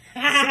chi.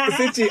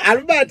 Sichi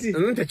Albert.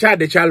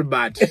 Chade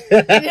Albert.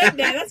 Yeah,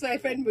 that's my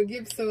friend Bo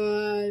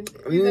Gibson.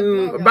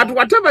 But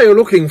whatever you're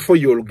looking for,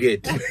 you'll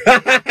get.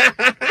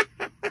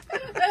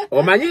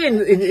 Or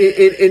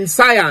in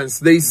science,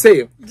 they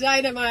say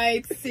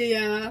Dynamite,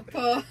 Sia,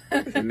 Paul.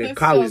 And the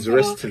cow is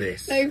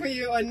restless. Playing for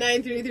you on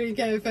 933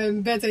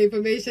 KFM, better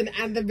information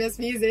and the best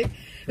music.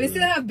 We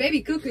still have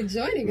Baby Cuckoo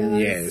joining us.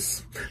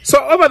 Yes.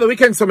 So over the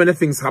weekend, so many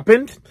things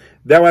happened.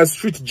 There was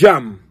street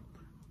jam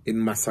in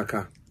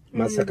Masaka.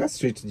 Masaka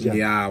Street Jam.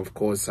 Yeah, of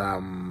course.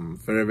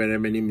 Very, very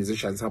many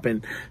musicians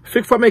happened.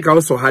 Fik Fameka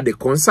also had a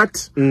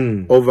concert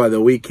over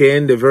the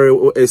weekend,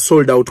 a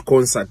sold out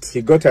concert.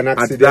 He got an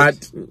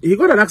accident. He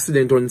got an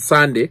accident on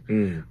Sunday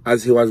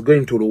as he was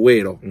going to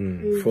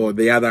Luwero for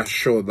the other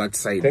show that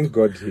side. Thank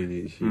God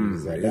he's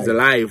alive. He's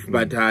alive,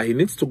 but he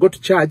needs to go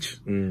to church.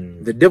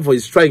 The devil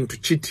is trying to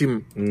cheat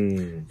him.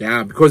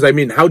 Yeah, because I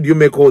mean, how do you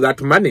make all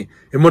that money?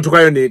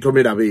 Definitely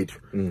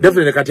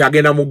kati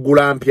agenda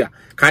mugula mpya.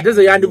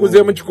 Kateze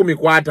yandikuze mu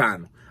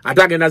 15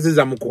 ate agenda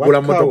ziza mu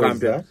kugula motoka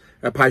mpya.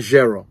 A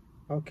Pajero.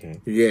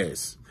 Okay.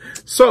 Yes.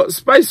 So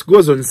Spice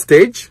goes on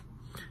stage.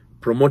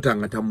 Promoter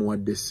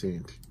ngatamuwadde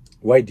sente.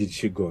 Why did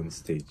she go on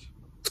stage?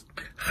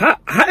 Her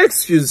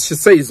excuse, she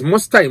says,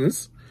 most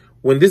times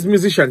when these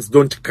musicians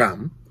don't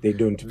come, they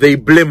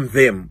blame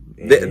them.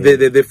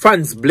 The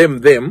fans blame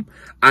them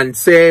and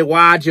say,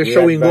 what, you're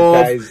showing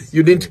off,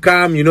 you didn't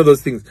come, you know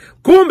those things.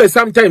 Kumbe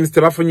sometimes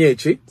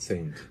tebafunyechi.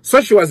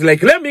 So she was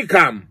like, let me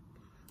come.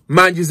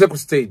 Manjize ku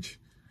stage.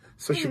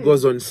 So she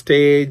goes on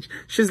stage.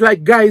 She's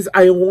like, guys,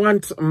 I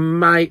want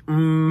my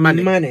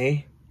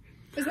money.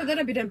 Is that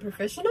a bit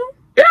unprofessional?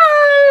 Yeah,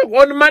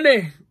 on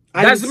money.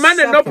 There's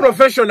money, no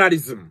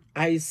professionalism.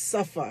 I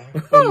suffer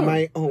on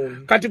my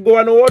own. Katigo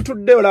wano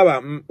wotudde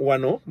olaba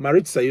wano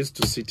Maritza used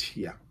to sit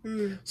here.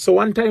 So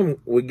one time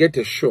we get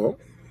a show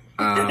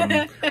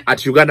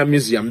at Uganda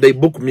Museum. They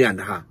book me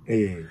and her.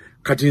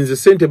 Kati nze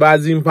sente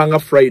bazimpanga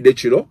Friday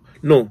chiro.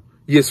 No,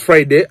 yes,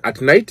 Friday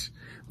at night.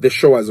 The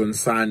show was on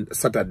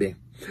Saturday.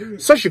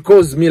 So she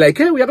calls me like,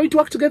 hey, we are going to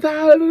work together.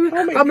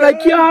 I'm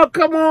like, yeah,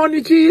 come on,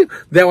 Ichi.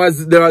 There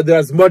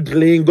was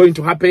modeling going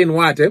to happen,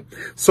 what?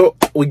 So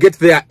we get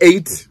there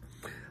 8.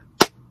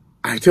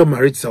 I tell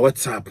Maritza,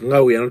 what's up?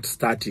 No, we are not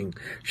starting.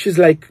 She's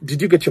like,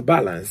 did you get your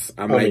balance?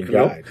 I'm like,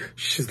 no.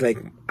 She's like,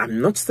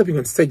 I'm not stepping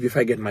on stage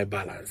before I get my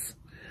balance.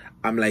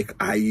 I'm like,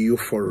 are you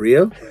for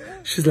real?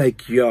 She's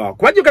like, yo,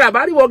 what you got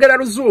body wogera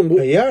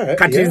ruzungu? Yeah.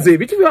 Katinze,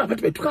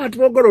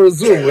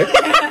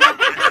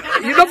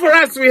 you know, for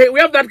us, we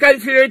have that kind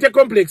of inferiority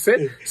complex,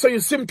 eh? So you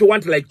seem to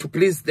want like to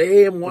please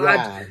them.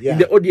 What? In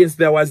the audience,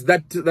 there was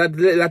that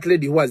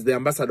lady who was the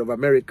ambassador of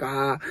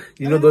America.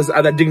 You know, those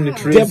other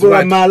dignitaries.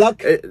 Deborah Malak.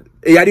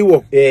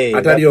 Yariwo.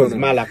 That was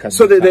Malak.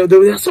 So there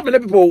were so many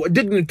people,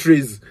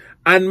 dignitaries.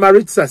 And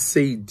Maritza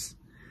said,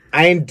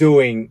 I'm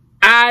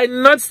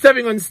not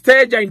stepping on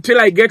stage until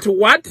I get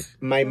what?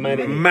 My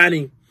money.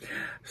 Money.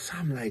 So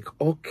I'm like,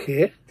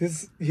 okay.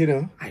 This, you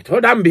know. I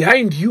thought I'm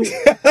behind you.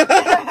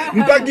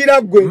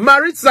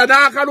 Maritza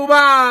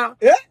Nakaluba.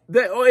 Yeah?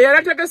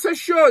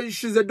 Show.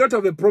 She's the daughter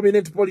of a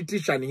prominent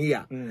politician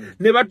here.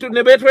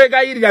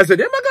 I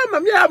said,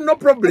 I have no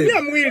problem.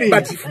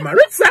 But if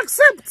Maritza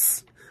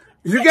accepts,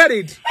 you get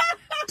it.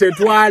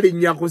 Tetwali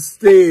nyako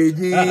stage.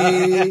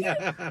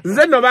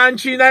 Nzeno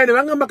banchina ne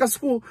bangamba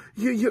Kasuku.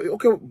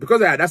 Okay,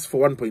 because I had asked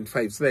for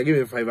 1.5, so they gave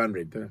me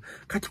 500.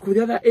 Katuku,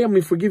 the other aim,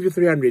 if we give you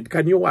 300,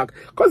 can you work?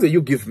 Because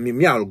you give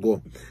me, I'll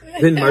go.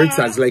 Then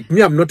Maritza's like,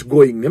 me, I'm not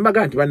going.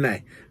 Nembaganti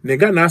banai.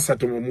 Nega nasa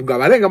to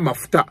mugabalenga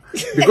mafuta.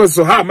 Because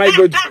so how am I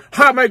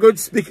going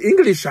to speak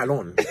English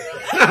alone?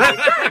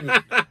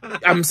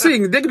 I'm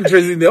seeing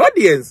dignitaries in the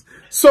audience.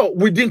 So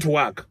we didn't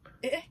work.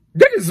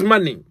 That is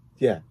money.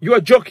 Yeah. You are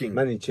joking.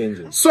 Money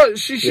changes. So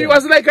she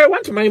was like, I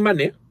want my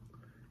money.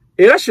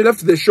 And she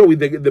left the show with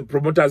the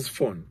promoter's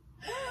phone.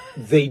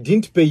 They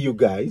didn't pay you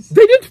guys?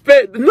 They didn't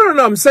pay. No,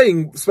 I'm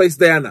saying Spice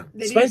Diana.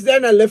 Spice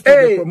Diana left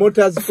with the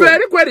promoter's phone.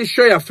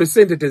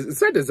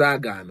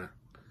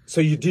 So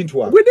you didn't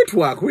work? We didn't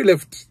work. We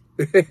left.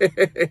 Oh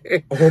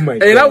my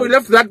God. And now we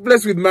left that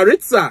place with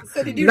Maritza.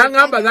 So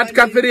Nangamba that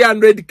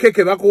 300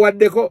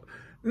 keke.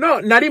 No,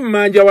 nari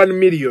manja 1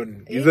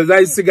 million.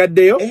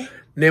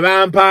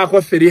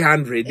 Nevampako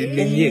 300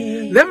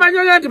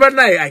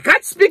 I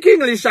can't speak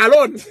English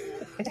alone.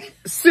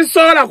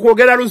 Sisola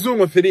kuogera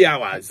ruzungu 3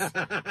 hours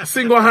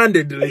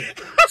single-handedly.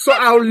 So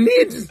I'll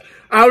need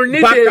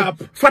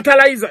backup.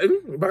 Fertilizer.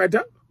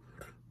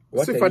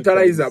 What's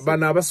fertilizer?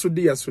 Banaba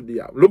sudia.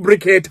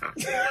 Lubricator.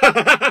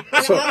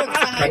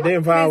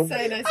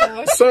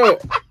 So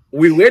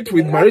we went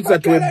with Maritza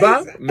to a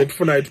bar,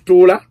 Metfuna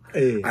Tula.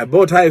 I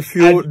bought her a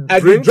few drinks.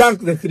 And you drank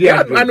the 300.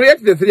 Yeah, and we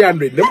ate the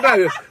 300.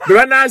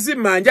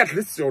 At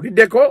least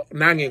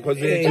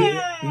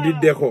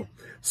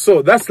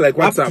so that's like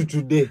what's up. Up to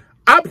today.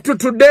 Up to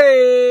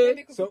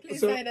today. So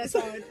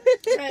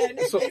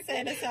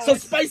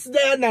Spice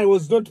Diana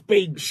was not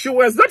paid. She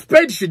was not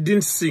paid. She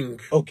didn't sing.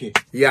 Okay.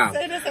 Yeah.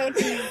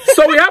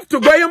 So we have to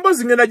go.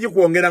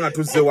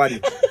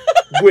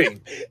 Gwe.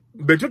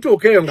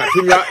 Betutuukeyo nga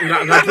tunywa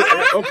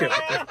okay.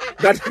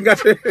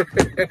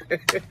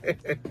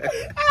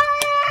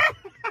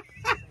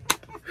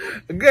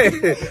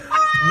 Gwe.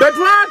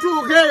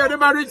 Betwatuukeyo ne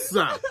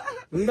Maritza.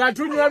 Nga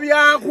tunywa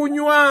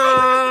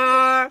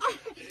byakunywa.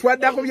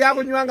 Twadda ku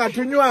byakunywa nga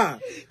tunywa.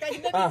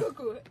 Baby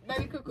Kuku.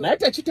 Naye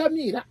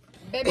tekitamiira.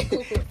 Baby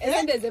Kuku.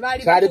 Esente ze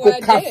bali Kali ku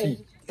kafi.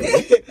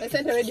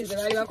 Esente ready ze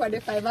bali bakwade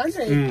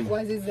 500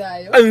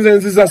 wazizayo. Nze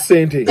nziza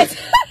sente.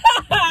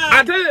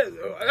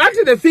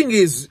 Actually, the thing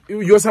is,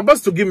 you're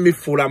supposed to give me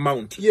full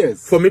amount.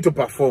 Yes. For me to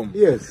perform.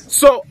 Yes.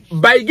 So,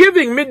 by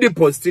giving me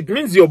deposit, it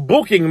means you're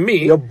booking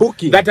me. You're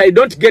booking. That I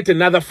don't get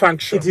another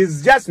function. It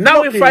is just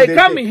now if I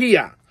come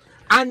here.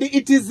 And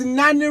it is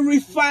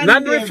non-refundable.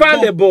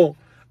 Non-refundable.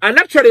 And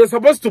actually, you're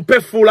supposed to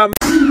pay full amount.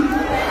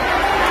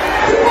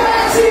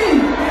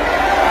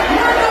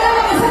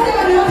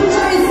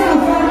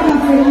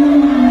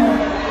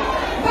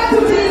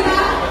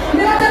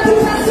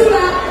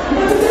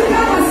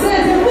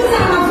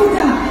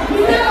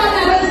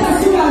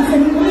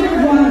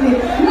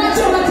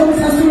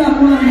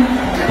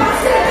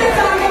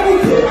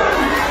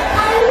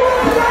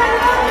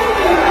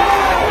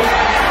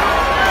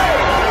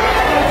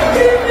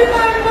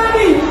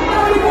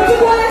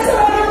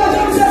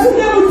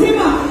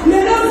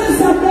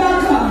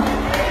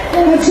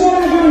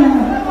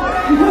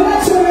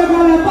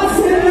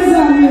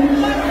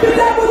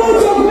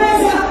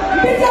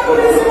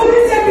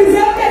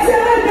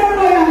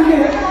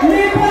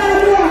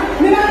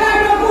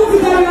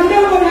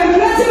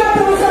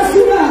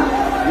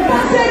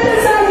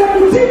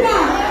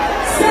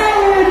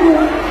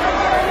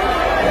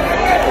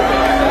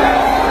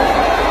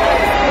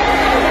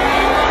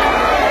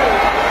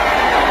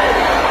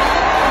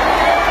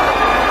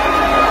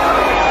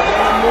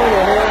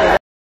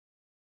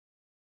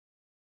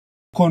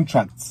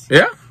 Contracts.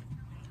 Yeah?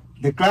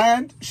 The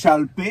client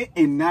shall pay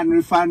a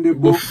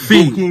non-refundable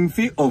booking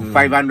fee of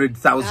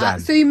 500,000.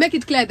 So you make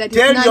it clear that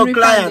tell it's your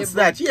clients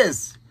that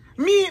yes,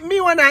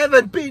 me when I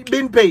haven't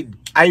been paid,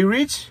 I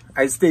reach,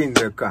 I stay in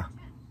the car.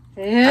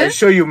 I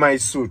show you my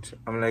suit.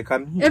 I'm like,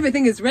 I'm here.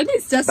 Everything is ready.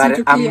 It's just but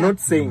to I'm clear.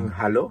 not saying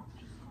hello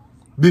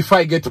before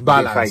I get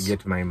balance. If I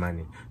get my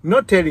money,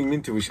 not telling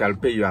me we shall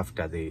pay you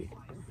after the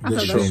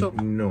show.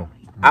 No,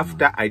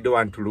 after I don't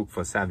want to look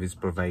for service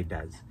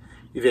providers.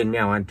 Even me,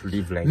 I want to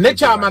live like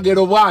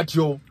Chamagero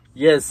bwatyo.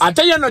 Yes.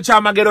 Ate yano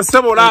chamagero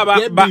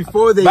sebolaba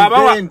before the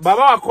event.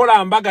 Baba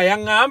wakola mbaga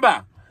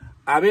yangamba.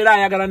 Abera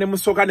ayagala ne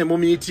musoka ne mu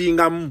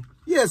meetingamu.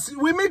 Yes,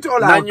 we meet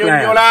all our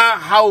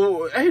clients.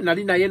 How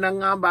nalina yena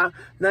ngamba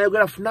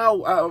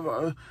now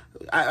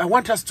I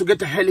want us to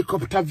get a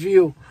helicopter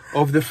view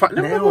of the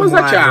chamagero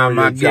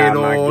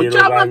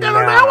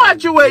naye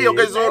wakiweeyo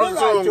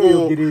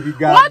gez'oluzungu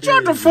lwaki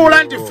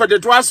otufuula nti ffe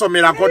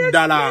tetwasomerako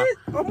ddala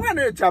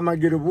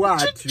chamagero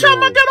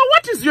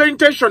what is your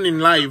intention in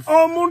life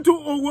omuntu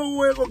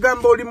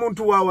ogamba oli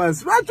muntu wa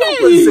wansi lwaki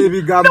okozesa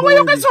ebigambo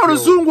weyogeza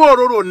oluzungu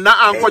olwo lwonna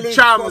Uncle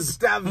Charles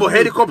mu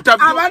helicopter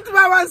view abantu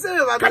bawansi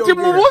kati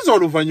mubuuza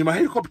oluvannyuma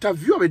helicopter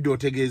view obedde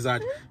otegeeza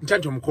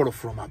nti omukolo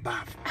from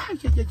above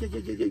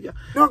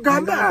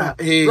nogamba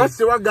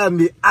lwaki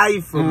wagambye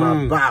I from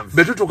above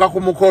betutuuka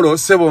ku mukolo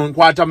sebo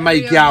nkwata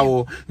mike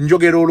awo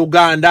njogera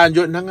Oluganda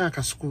nanga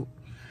Kasuku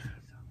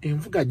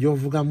envuga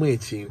gy'ovugamu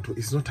ekintu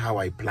is not how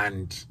I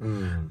planned.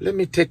 Let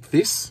me take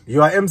this.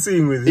 You are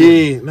emceeing with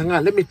you.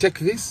 Nanga let me take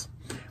this.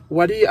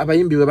 Wali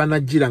abayimbi we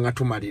banajjira nga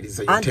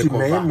tumaliriza anti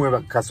naye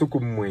mwe Kasuku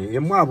mmwe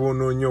yemwe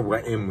abonoonyo bwa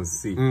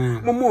MC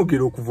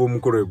mumwogera okuva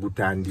omukolo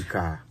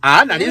egutandika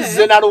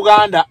nalizze na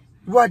Luganda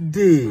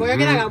wadde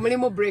oyogera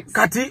mulimu breaks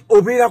kati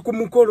obeera ku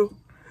mukolo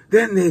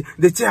then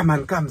the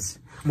chairman comes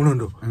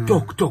mulondo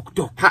talk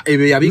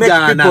ebyo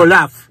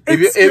yabigaana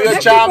ebyo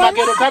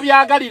chamagero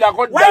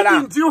tabyagalirako ddala. Why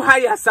didn't you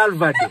hire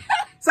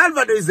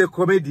Salvador is a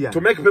comedian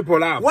to make people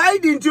laugh. Why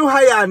didn't you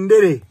hire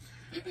Andere?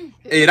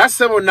 Era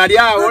sebo nali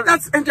awo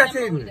that's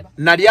entertaining.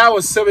 Nali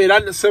awo sebo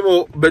era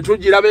sebo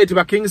betugira beti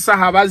ba King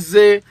Saha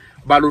bazze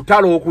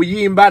balutalo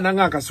okuyimba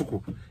nanga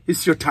Kasuku.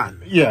 It's your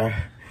turn. Yeah.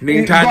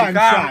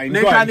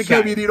 Netandika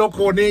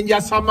ebiroko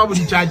nenjasama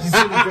buli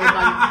kyakisiru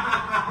ky'omanyi.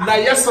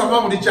 Naye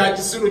sama buli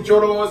kyakisiru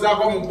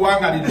ky'olowoozaako mu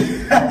ggwanga lino.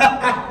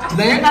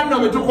 Naye nga nno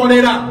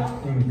betukolera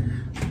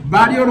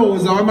baali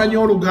olowooza wamanyi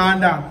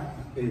Oluganda.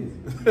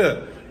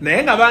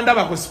 Naye nga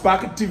bandaba ku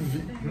Spark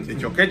TV.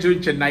 Ekyoka ekyo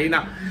kye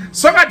nalina.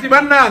 So kati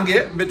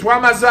bannange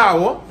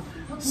betwamazaawo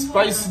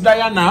Spice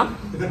Diana.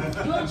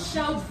 Don't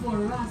shout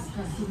for us,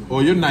 Kasuku.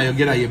 Oyo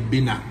nayogera ye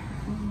Bina.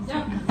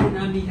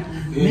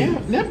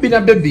 Ne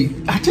Bina baby.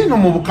 Ate no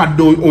mu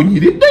bukadde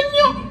onyiridde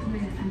nnyo.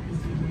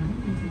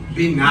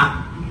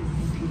 Bina.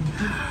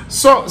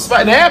 So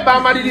naye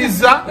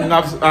bamaliriza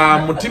nga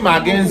Mutima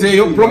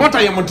agenzeeyo.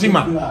 Promoter ye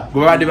Mutima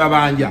gwe babadde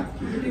babanja.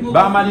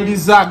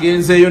 Bamaliriza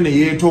agenzeeyo ne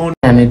yeetonda.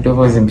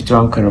 N'eddoboozi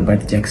mpitwa Uncle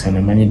Robert Jackson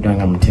amanyiddwa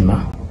nga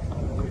Mutima.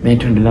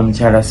 Neetondera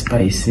mukyala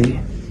Spice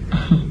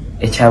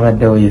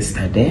ekyabaddewo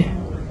yesterday.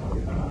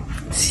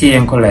 Si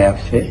enkola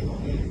yaffe.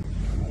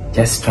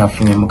 Just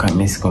twafunemu ka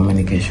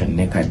miscommunication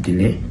ne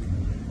kadile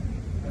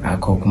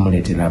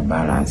ak'okumuleetera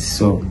balance.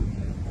 So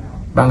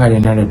banga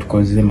lyonna lye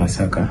tukoze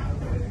Masaka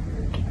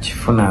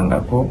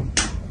tukifunangako.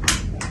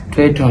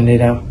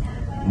 Twetondera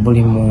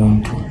buli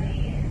muntu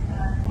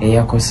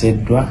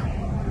eyakoseddwa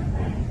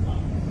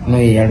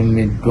n'oyo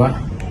yalumiddwa,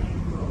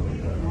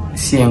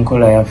 si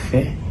enkola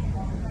yaffe,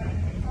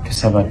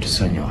 tusaba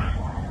tusonyiwa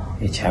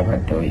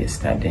ekyabaddewo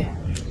yesterday.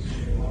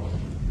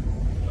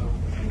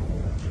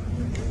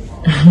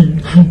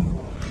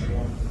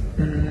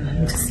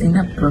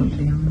 Sina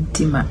problem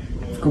mutima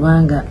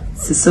kubanga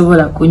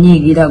sisobola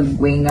kunyigira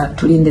gwe nga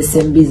tulinde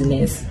same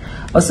business.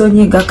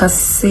 Osonyiga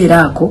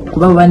kaseera ako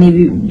kuba bane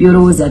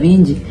byolowooza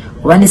bingi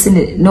obane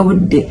sine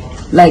n'obudde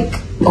like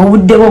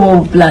obudde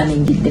bwo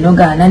planning idde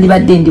noga nandi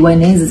badde ndi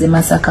wanenze ze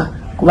Masaka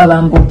kuba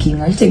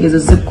bambukinga kitegezo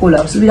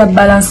zikola osubira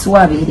balance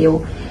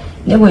wabeerewo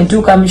nebwe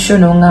ntuuka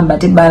mishono ngamba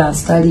te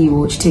balance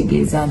taliwo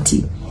kitegeeza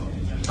nti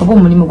obo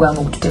mulimu gwange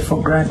okutute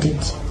for granted.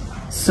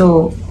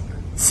 So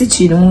si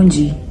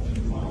kirungi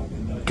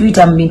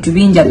tuita mu bintu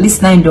bingi at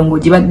least 9 ndongo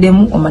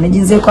gibaddemu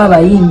omanejinzeeko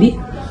abayimbi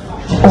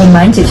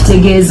omanyi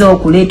kitegeeza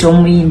okuleeta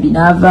omuyimbi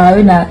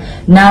n'avaayo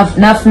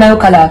n'afunayo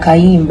kala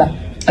akayimba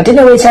ate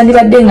ne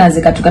weekyandibadde nga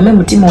nze katugame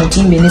mutima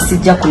otimbe ne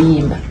sijja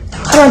kuyimba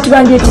abantu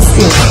bangi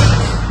ekisente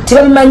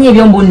tebabimanyi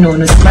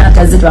ebyombunnoono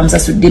simanataze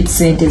tebamusasudde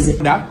tusente ze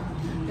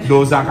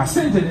ndowooza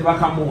akasente ne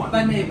bakamuwa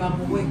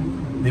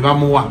ne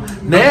bamuwa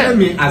naye. Let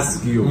me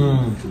ask you,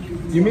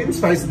 you mean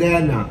Spice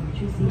Diana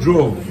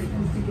drove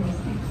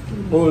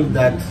all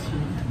that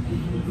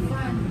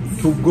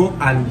to go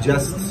and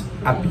just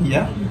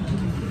appear?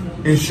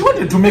 And she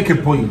wanted to make a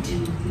point.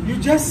 You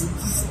just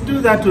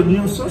do that on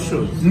your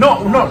socials. No.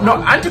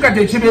 Anti kati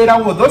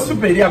ekibeerawo, those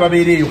people eri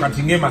ababeereeyo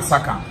kati nge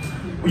Masaka.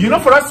 You know,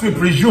 for us we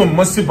presume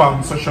most people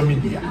on social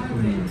media.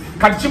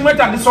 Kati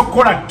kimwetagisa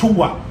okukola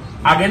tour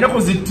agende ku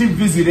zi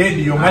TV zi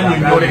radio nga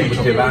nnyonyola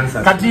ekyo.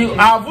 Kati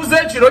avuze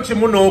ekiro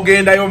kimu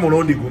n'ogendayo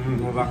omulundi gumu.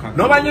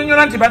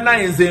 N'obanyonnyola nti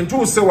bannaye nze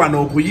ntuuse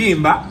wano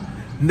okuyimba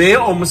naye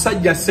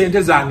omusajja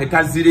ssente zange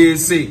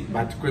tazireese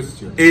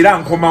era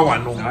nkoma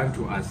wano. I want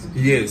to ask.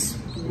 Yes.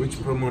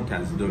 Which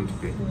promoters don't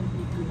pay?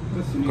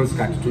 Because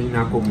kati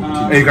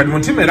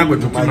mutima era gwe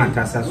tukima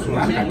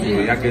tasasula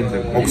kati yagenze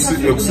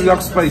okusinza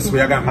ku Spice bwe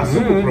yagamba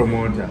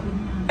promoter.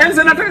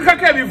 Enze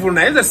nategekako ebivulu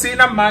naye nze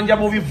sirina mmanja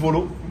mu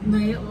bivulu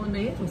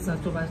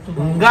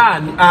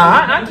ngani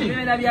anti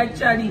bibeera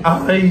bwakyali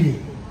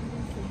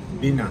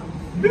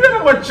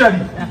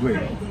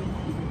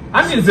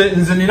anti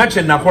nze nina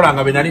kye nakola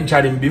nga bwe nali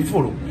nkyali mu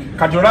bivulu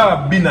kati olaba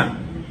bina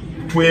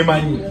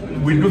twemanyi,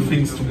 we do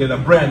things together.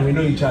 Brian, we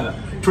know each other.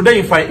 Today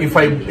if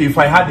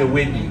I had a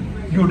wedding,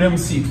 you would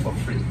MC it for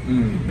free.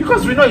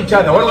 Because we know each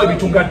other. What will be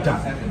together?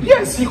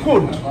 Yes, he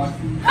could.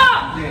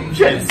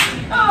 Yes.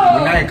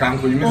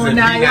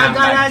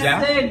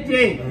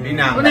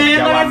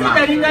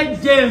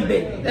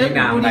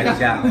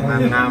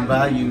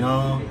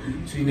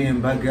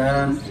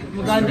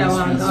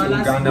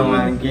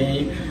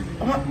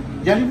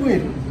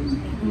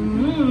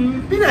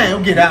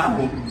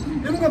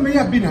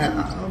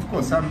 Of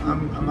course,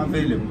 I'm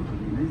available.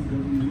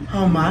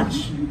 How much?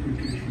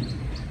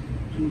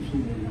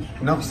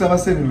 Nakusaba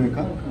send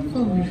meka.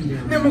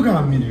 Nemuga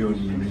 $1 million.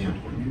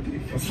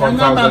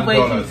 Only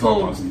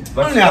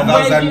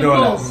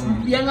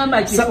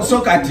 $1,000.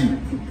 So kati.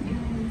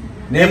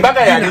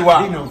 Nembaga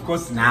yaliwa. Of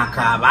course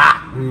nakaba.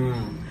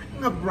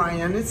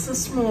 Brian, it's a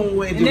small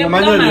wedding.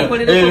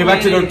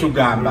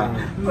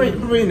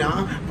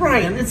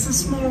 Brian, it's a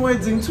small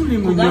wedding. Tuli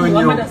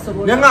munyonyo.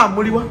 Yanga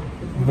muliwa.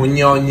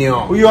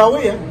 Munyonyo. You are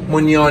where?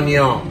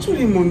 Munyonyo.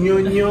 Tuli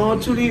munyonyo.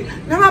 Tuli.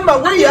 Nangamba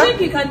where? I think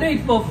he can do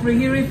it for free.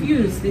 He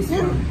refused this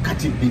one.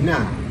 Kati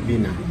bina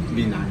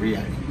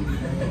really.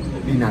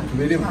 Bina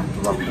tubere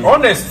bantu.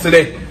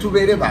 Honestly.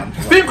 Tubere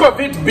bantu. Think of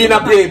it, bina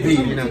baby.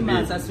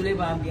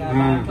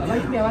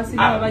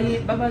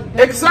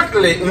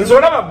 Exactly.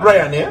 Nzolaba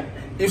Brian, eh?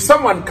 If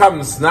someone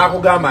comes na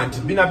akugamba nti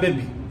bina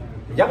baby.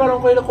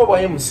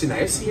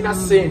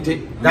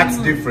 That's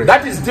different.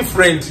 That is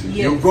different.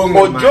 Yes.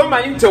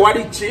 Ojoma inte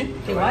walichi.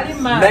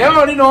 Naye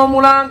oli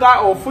n'omulanga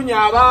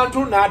ofunya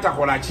abantu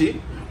n'atakola ki.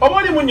 Oba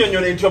oli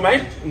munnyonnyole nti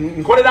omanyi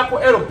nkolera ku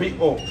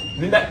LPO.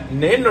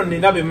 Naye nno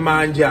nina be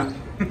mmanja.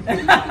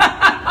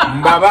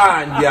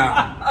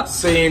 Mbabanja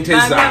sente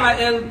za.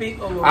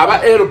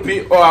 Aba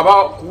LPO,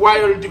 aba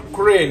Wild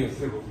Crane.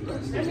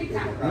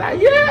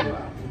 Naye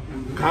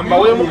kamba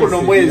weemu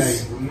kuno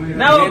mwezi.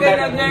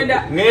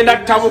 Ngenda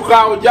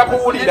tabuka ojja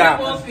kuwulira.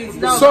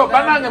 So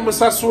banange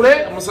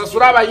musasule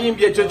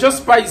abayimbi ekyo kyo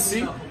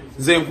Spice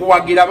nze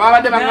nkuwagira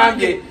babadde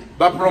bangambye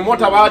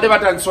bapromota babadde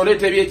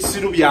batansoleta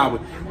ebyekisiru byabwe.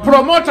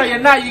 Promota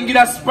yenna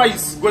ayingira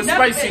Spice gwe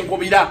Spice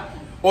nkubira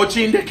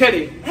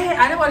okindekere.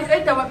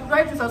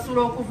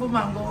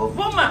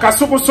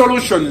 Kasuku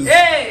Solutions.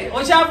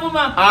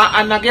 Ochavuma.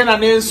 Anagenda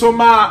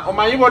n'ensoma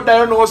omanyi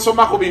boddayo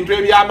n'osoma ku bintu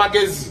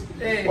ebyamagezi.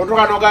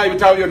 Otuka noga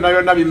ebitabo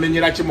byonna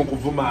bimenyera ki mu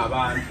kuvuma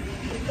abantu.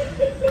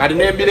 Kati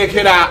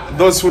nembirekera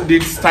those who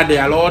did study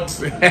a lot.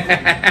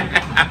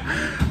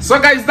 So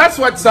guys, that's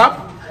what's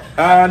up.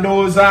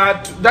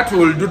 That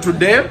we'll do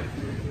today.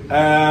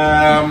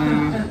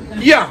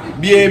 Yeah,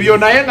 byebyo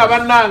naye nga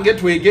bannange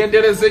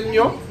twegendereze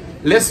nnyo.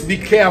 Let's be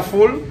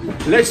careful.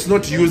 Let's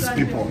not use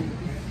people.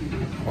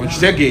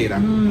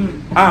 Okitegeera.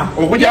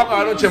 Okujja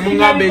kwalo kye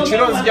muŋŋamba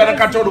ekiro nzija na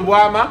Katolu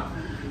bwama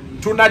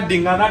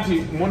tunaddingana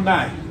nti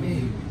munnaye.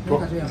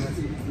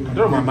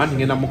 Katolu mama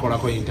ngenda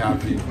mukolako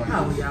interview.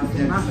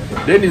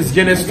 Then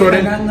nzije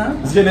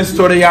ne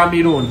story ya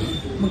mirundi.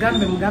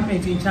 Mugambe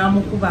nti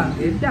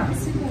nkyamukubanga edda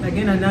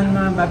nagenda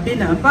naŋŋamba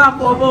bina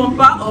mpaako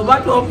bompa oba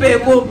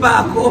topeeko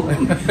mpaako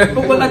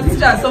kuko kati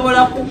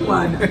sikyasobola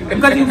kukwana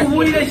kati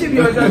nkubuulire ki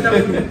byozota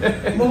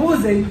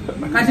mubuuze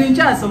kati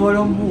nkyasobola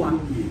omuwa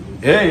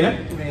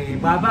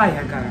bw'aba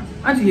ayagala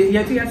anti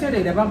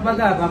yatereera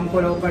bagala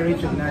bamukola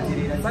operation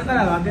n'atereera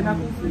sagala bagenda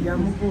kufuya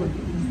mukundi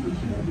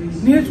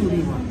naye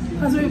tuliwa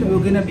kazoyita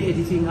byogenda bi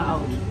editing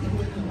out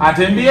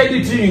ate mbi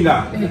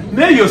editinga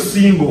neyo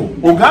singo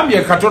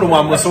ogambye Katolo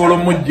mwamusobola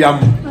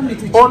omujjamu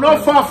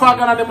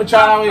onofaafaagana ne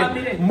mukyala we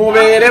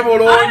mubeere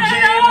bulungi